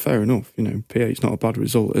saying, then fair enough. You know, P8's not a bad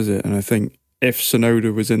result, is it? And I think if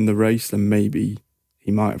Tsunoda was in the race, then maybe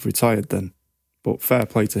he might have retired then. But fair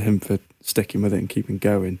play to him for sticking with it and keeping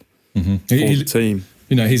going for the team.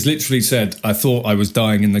 You know, he's literally said, I thought I was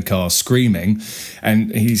dying in the car, screaming.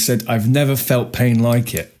 And he said, I've never felt pain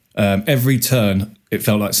like it. Every turn, it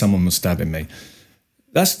felt like someone was stabbing me.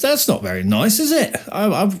 That's not very nice, is it?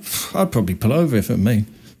 I'd probably pull over if it were me.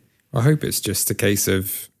 I hope it's just a case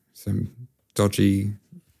of some dodgy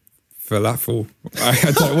falafel.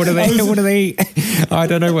 I don't, what do they eat? I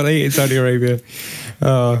don't know what they eat in Saudi Arabia.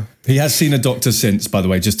 He has seen a doctor since, by the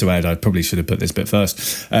way, just to add, I probably should have put this bit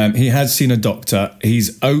first. He has seen a doctor.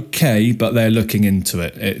 He's okay, but they're looking into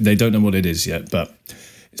it. They don't know what it is yet, but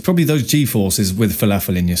it's probably those G-forces with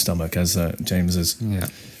falafel in your stomach, as James has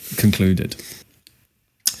concluded.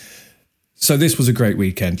 So this was a great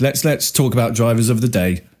weekend. Let's talk about drivers of the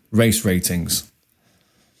day, race ratings.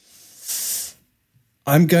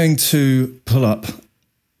 I'm going to pull up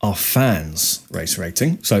our fans' race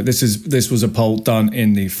rating. So this was a poll done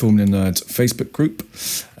in the Formula Nerd Facebook group.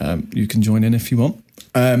 You can join in if you want.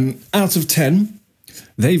 Out of 10,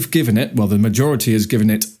 they've given it, well, the majority has given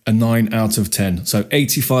it a 9 out of 10. So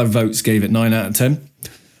 85 votes gave it 9 out of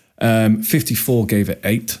 10. 54 gave it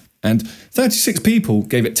 8. And 36 people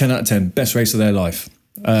gave it 10 out of 10. Best race of their life.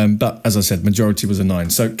 But as I said, majority was a 9.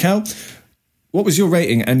 So Cal, what was your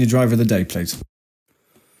rating and your driver of the day, please?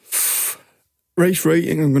 Race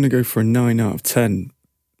rating, I'm going to go for a 9 out of 10,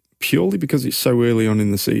 purely because it's so early on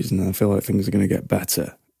in the season and I feel like things are going to get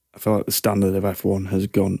better. I feel like the standard of F1 has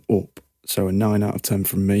gone up, so a 9 out of 10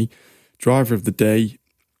 from me. Driver of the day,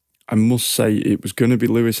 I must say it was going to be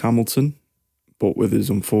Lewis Hamilton, but with his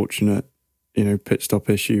unfortunate, pit stop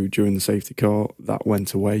issue during the safety car, that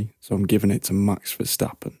went away, so I'm giving it to Max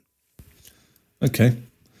Verstappen. Okay.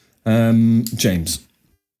 James?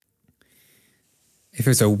 If it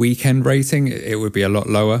was a weekend rating, it would be a lot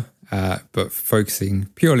lower. But focusing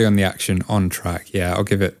purely on the action on track, I'll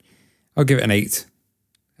give it an 8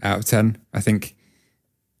 out of 10. I think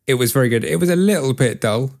it was very good. It was a little bit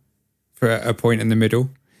dull for a point in the middle.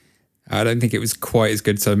 I don't think it was quite as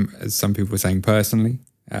good as some people were saying personally,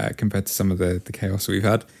 compared to some of the chaos we've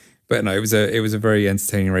had. But no, it was a very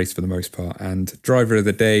entertaining race for the most part. And driver of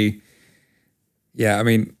the day, I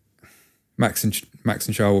mean, Max and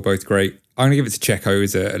Charles were both great. I'm going to give it to Checo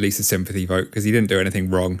as at least a sympathy vote because he didn't do anything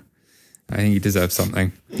wrong. I think he deserves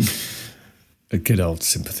something. A good old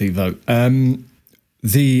sympathy vote.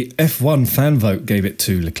 The F1 fan vote gave it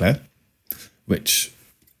to Leclerc, which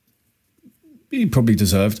he probably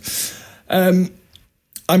deserved. I'm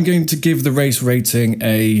going to give the race rating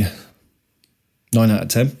a 9 out of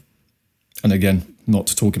 10. And again, not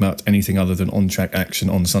talking about anything other than on-track action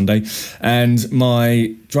on Sunday. And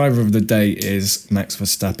my driver of the day is Max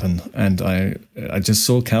Verstappen. And I just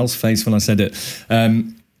saw Cal's face when I said it.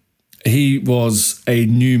 He was a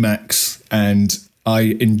new Max, and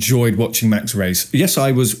I enjoyed watching Max race. Yes,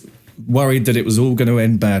 I was worried that it was all going to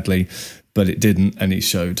end badly, but it didn't, and he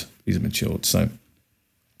showed he's matured. So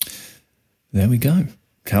there we go.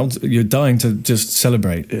 Cal, you're dying to just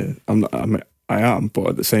celebrate. Yeah, I am, but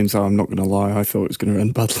at the same time, I'm not going to lie, I thought it was going to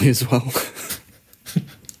end badly as well.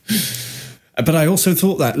 But I also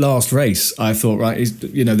thought that last race, I thought, right,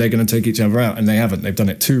 they're going to take each other out, and they haven't. They've done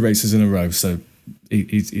it 2 races in a row, so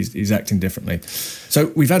he's acting differently.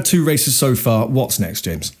 So we've had 2 races so far. What's next,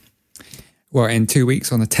 James? Well, in 2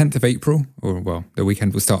 weeks, on the 10th of April, the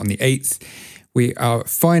weekend will start on the 8th, we are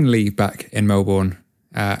finally back in Melbourne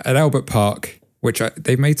at Albert Park, which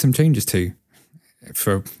they've made some changes to,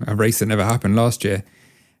 for a race that never happened last year,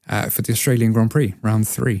 for the Australian Grand Prix, round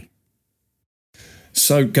 3.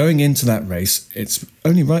 So going into that race, it's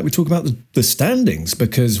only right we talk about the standings,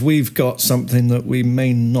 because we've got something that we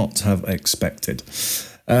may not have expected.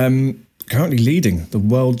 Currently leading the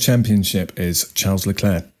World Championship is Charles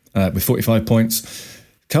Leclerc with 45 points.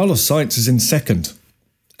 Carlos Sainz is in second.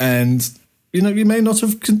 And, you may not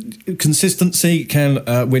have consistency can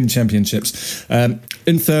win championships.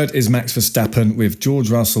 In third is Max Verstappen with George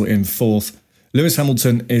Russell in fourth. Lewis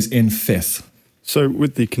Hamilton is in fifth. So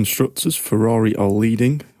with the constructors, Ferrari are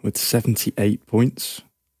leading with 78 points.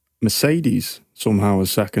 Mercedes somehow are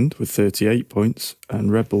second with 38 points,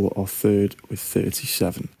 and Red Bull are third with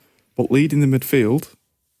 37. But leading the midfield,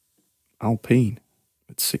 Alpine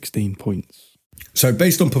with 16 points. So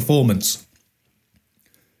based on performance,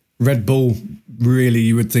 Red Bull really,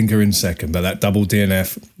 you would think, are in second, but that double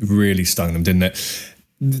DNF really stung them, didn't it?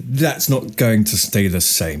 that's not going to stay the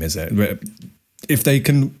same, is it? If they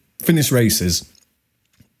can finish races,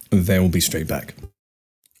 they will be straight back.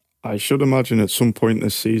 I should imagine at some point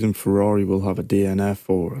this season Ferrari will have a DNF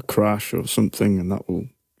or a crash or something, and that will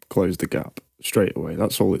close the gap straight away.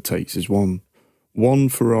 That's all it takes is one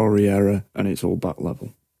Ferrari error and it's all back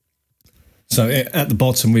level. So at the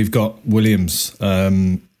bottom we've got Williams.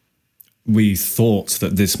 We thought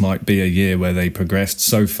that this might be a year where they progressed.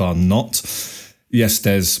 So far not. Yes,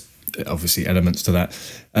 there's obviously elements to that.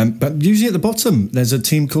 But usually at the bottom there's a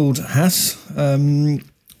team called Haas.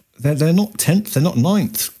 They're not 10th, they're not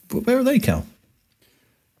 9th. Where are they, Cal?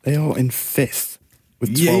 They are in 5th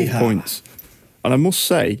with 12 points. And I must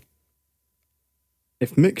say,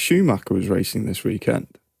 if Mick Schumacher was racing this weekend,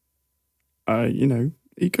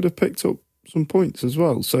 he could have picked up some points as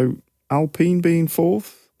well. So Alpine being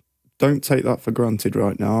 4th, don't take that for granted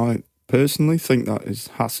right now. I personally think that is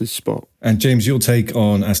Haas's spot. And James, your take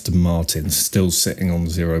on Aston Martin still sitting on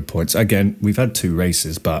 0 points. Again, we've had 2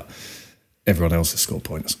 races, but everyone else has scored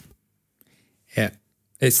points. Yeah,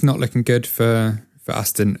 it's not looking good for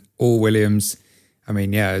Aston or Williams. I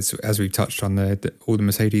mean, yeah, as we've touched on all the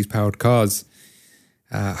Mercedes-powered cars,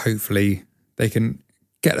 hopefully they can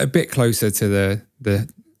get a bit closer to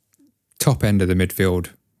the top end of the midfield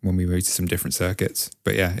when we move to some different circuits.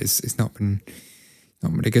 But yeah, it's not been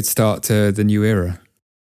a good start to the new era.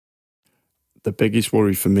 The biggest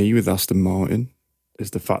worry for me with Aston Martin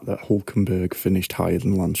is the fact that Hülkenberg finished higher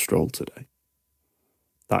than Lance Stroll today.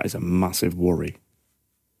 That is a massive worry.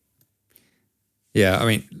 Yeah, I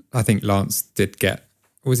mean, I think Lance did get...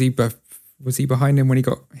 Was he behind him when he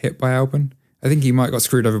got hit by Albon? I think he might have got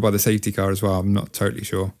screwed over by the safety car as well. I'm not totally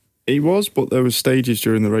sure. He was, but there were stages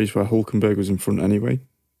during the race where Hülkenberg was in front anyway.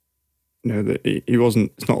 He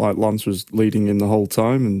wasn't... It's not like Lance was leading him the whole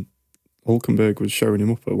time and Hülkenberg was showing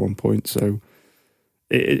him up at one point. So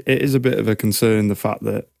it is a bit of a concern, the fact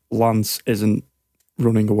that Lance isn't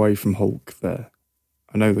running away from Hulk there.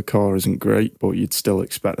 I know the car isn't great, but you'd still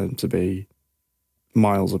expect them to be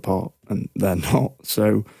miles apart, and they're not.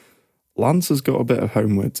 So Lance has got a bit of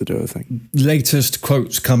homework to do, I think. Latest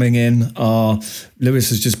quotes coming in are, Lewis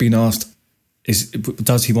has just been asked,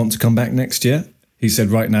 does he want to come back next year? He said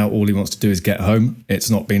right now all he wants to do is get home. It's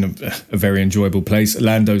not been a very enjoyable place.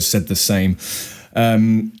 Lando's said the same.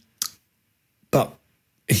 But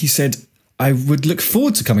he said, I would look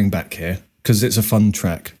forward to coming back here because it's a fun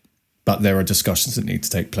track. But there are discussions that need to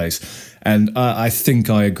take place. And I think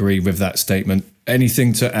I agree with that statement.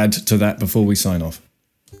 Anything to add to that before we sign off?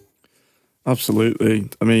 Absolutely.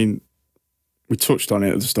 I mean, we touched on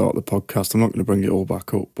it at the start of the podcast. I'm not going to bring it all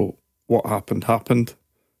back up, but what happened.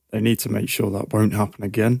 They need to make sure that won't happen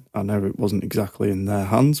again. I know it wasn't exactly in their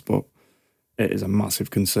hands, but it is a massive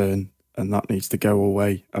concern, and that needs to go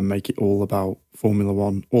away and make it all about Formula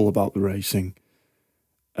One, all about the racing,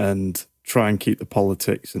 and try and keep the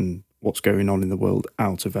politics and what's going on in the world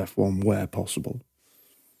out of F1 where possible.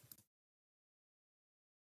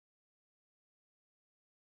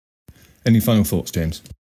 Any final thoughts, James?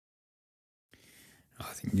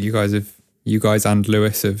 I think you guys and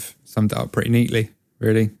Lewis have summed it up pretty neatly,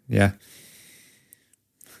 really. Yeah.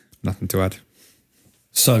 Nothing to add.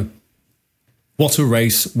 So, what a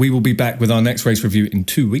race. We will be back with our next race review in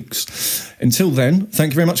 2 weeks. Until then,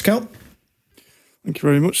 thank you very much, Cal. Thank you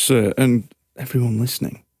very much, sir. And everyone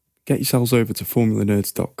listening, get yourselves over to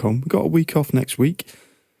formulanerds.com. We've got a week off next week,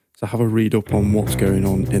 so have a read up on what's going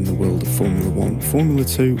on in the world of Formula 1, Formula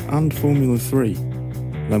 2 and Formula 3.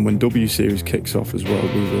 Then when W Series kicks off as well,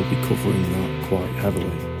 we will be covering that quite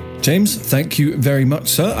heavily. James, thank you very much,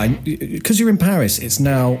 sir. Because you're in Paris, it's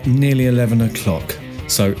now nearly 11 o'clock.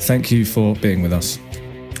 So thank you for being with us.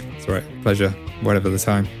 It's all right. Pleasure. Whatever the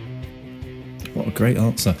time. What a great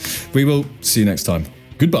answer. We will see you next time.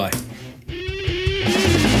 Goodbye.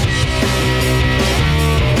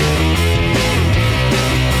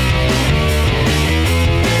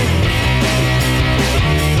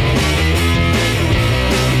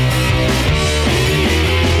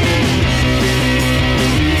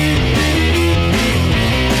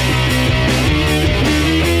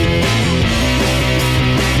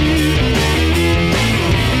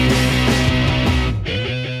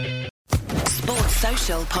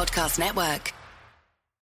 Podcast Network.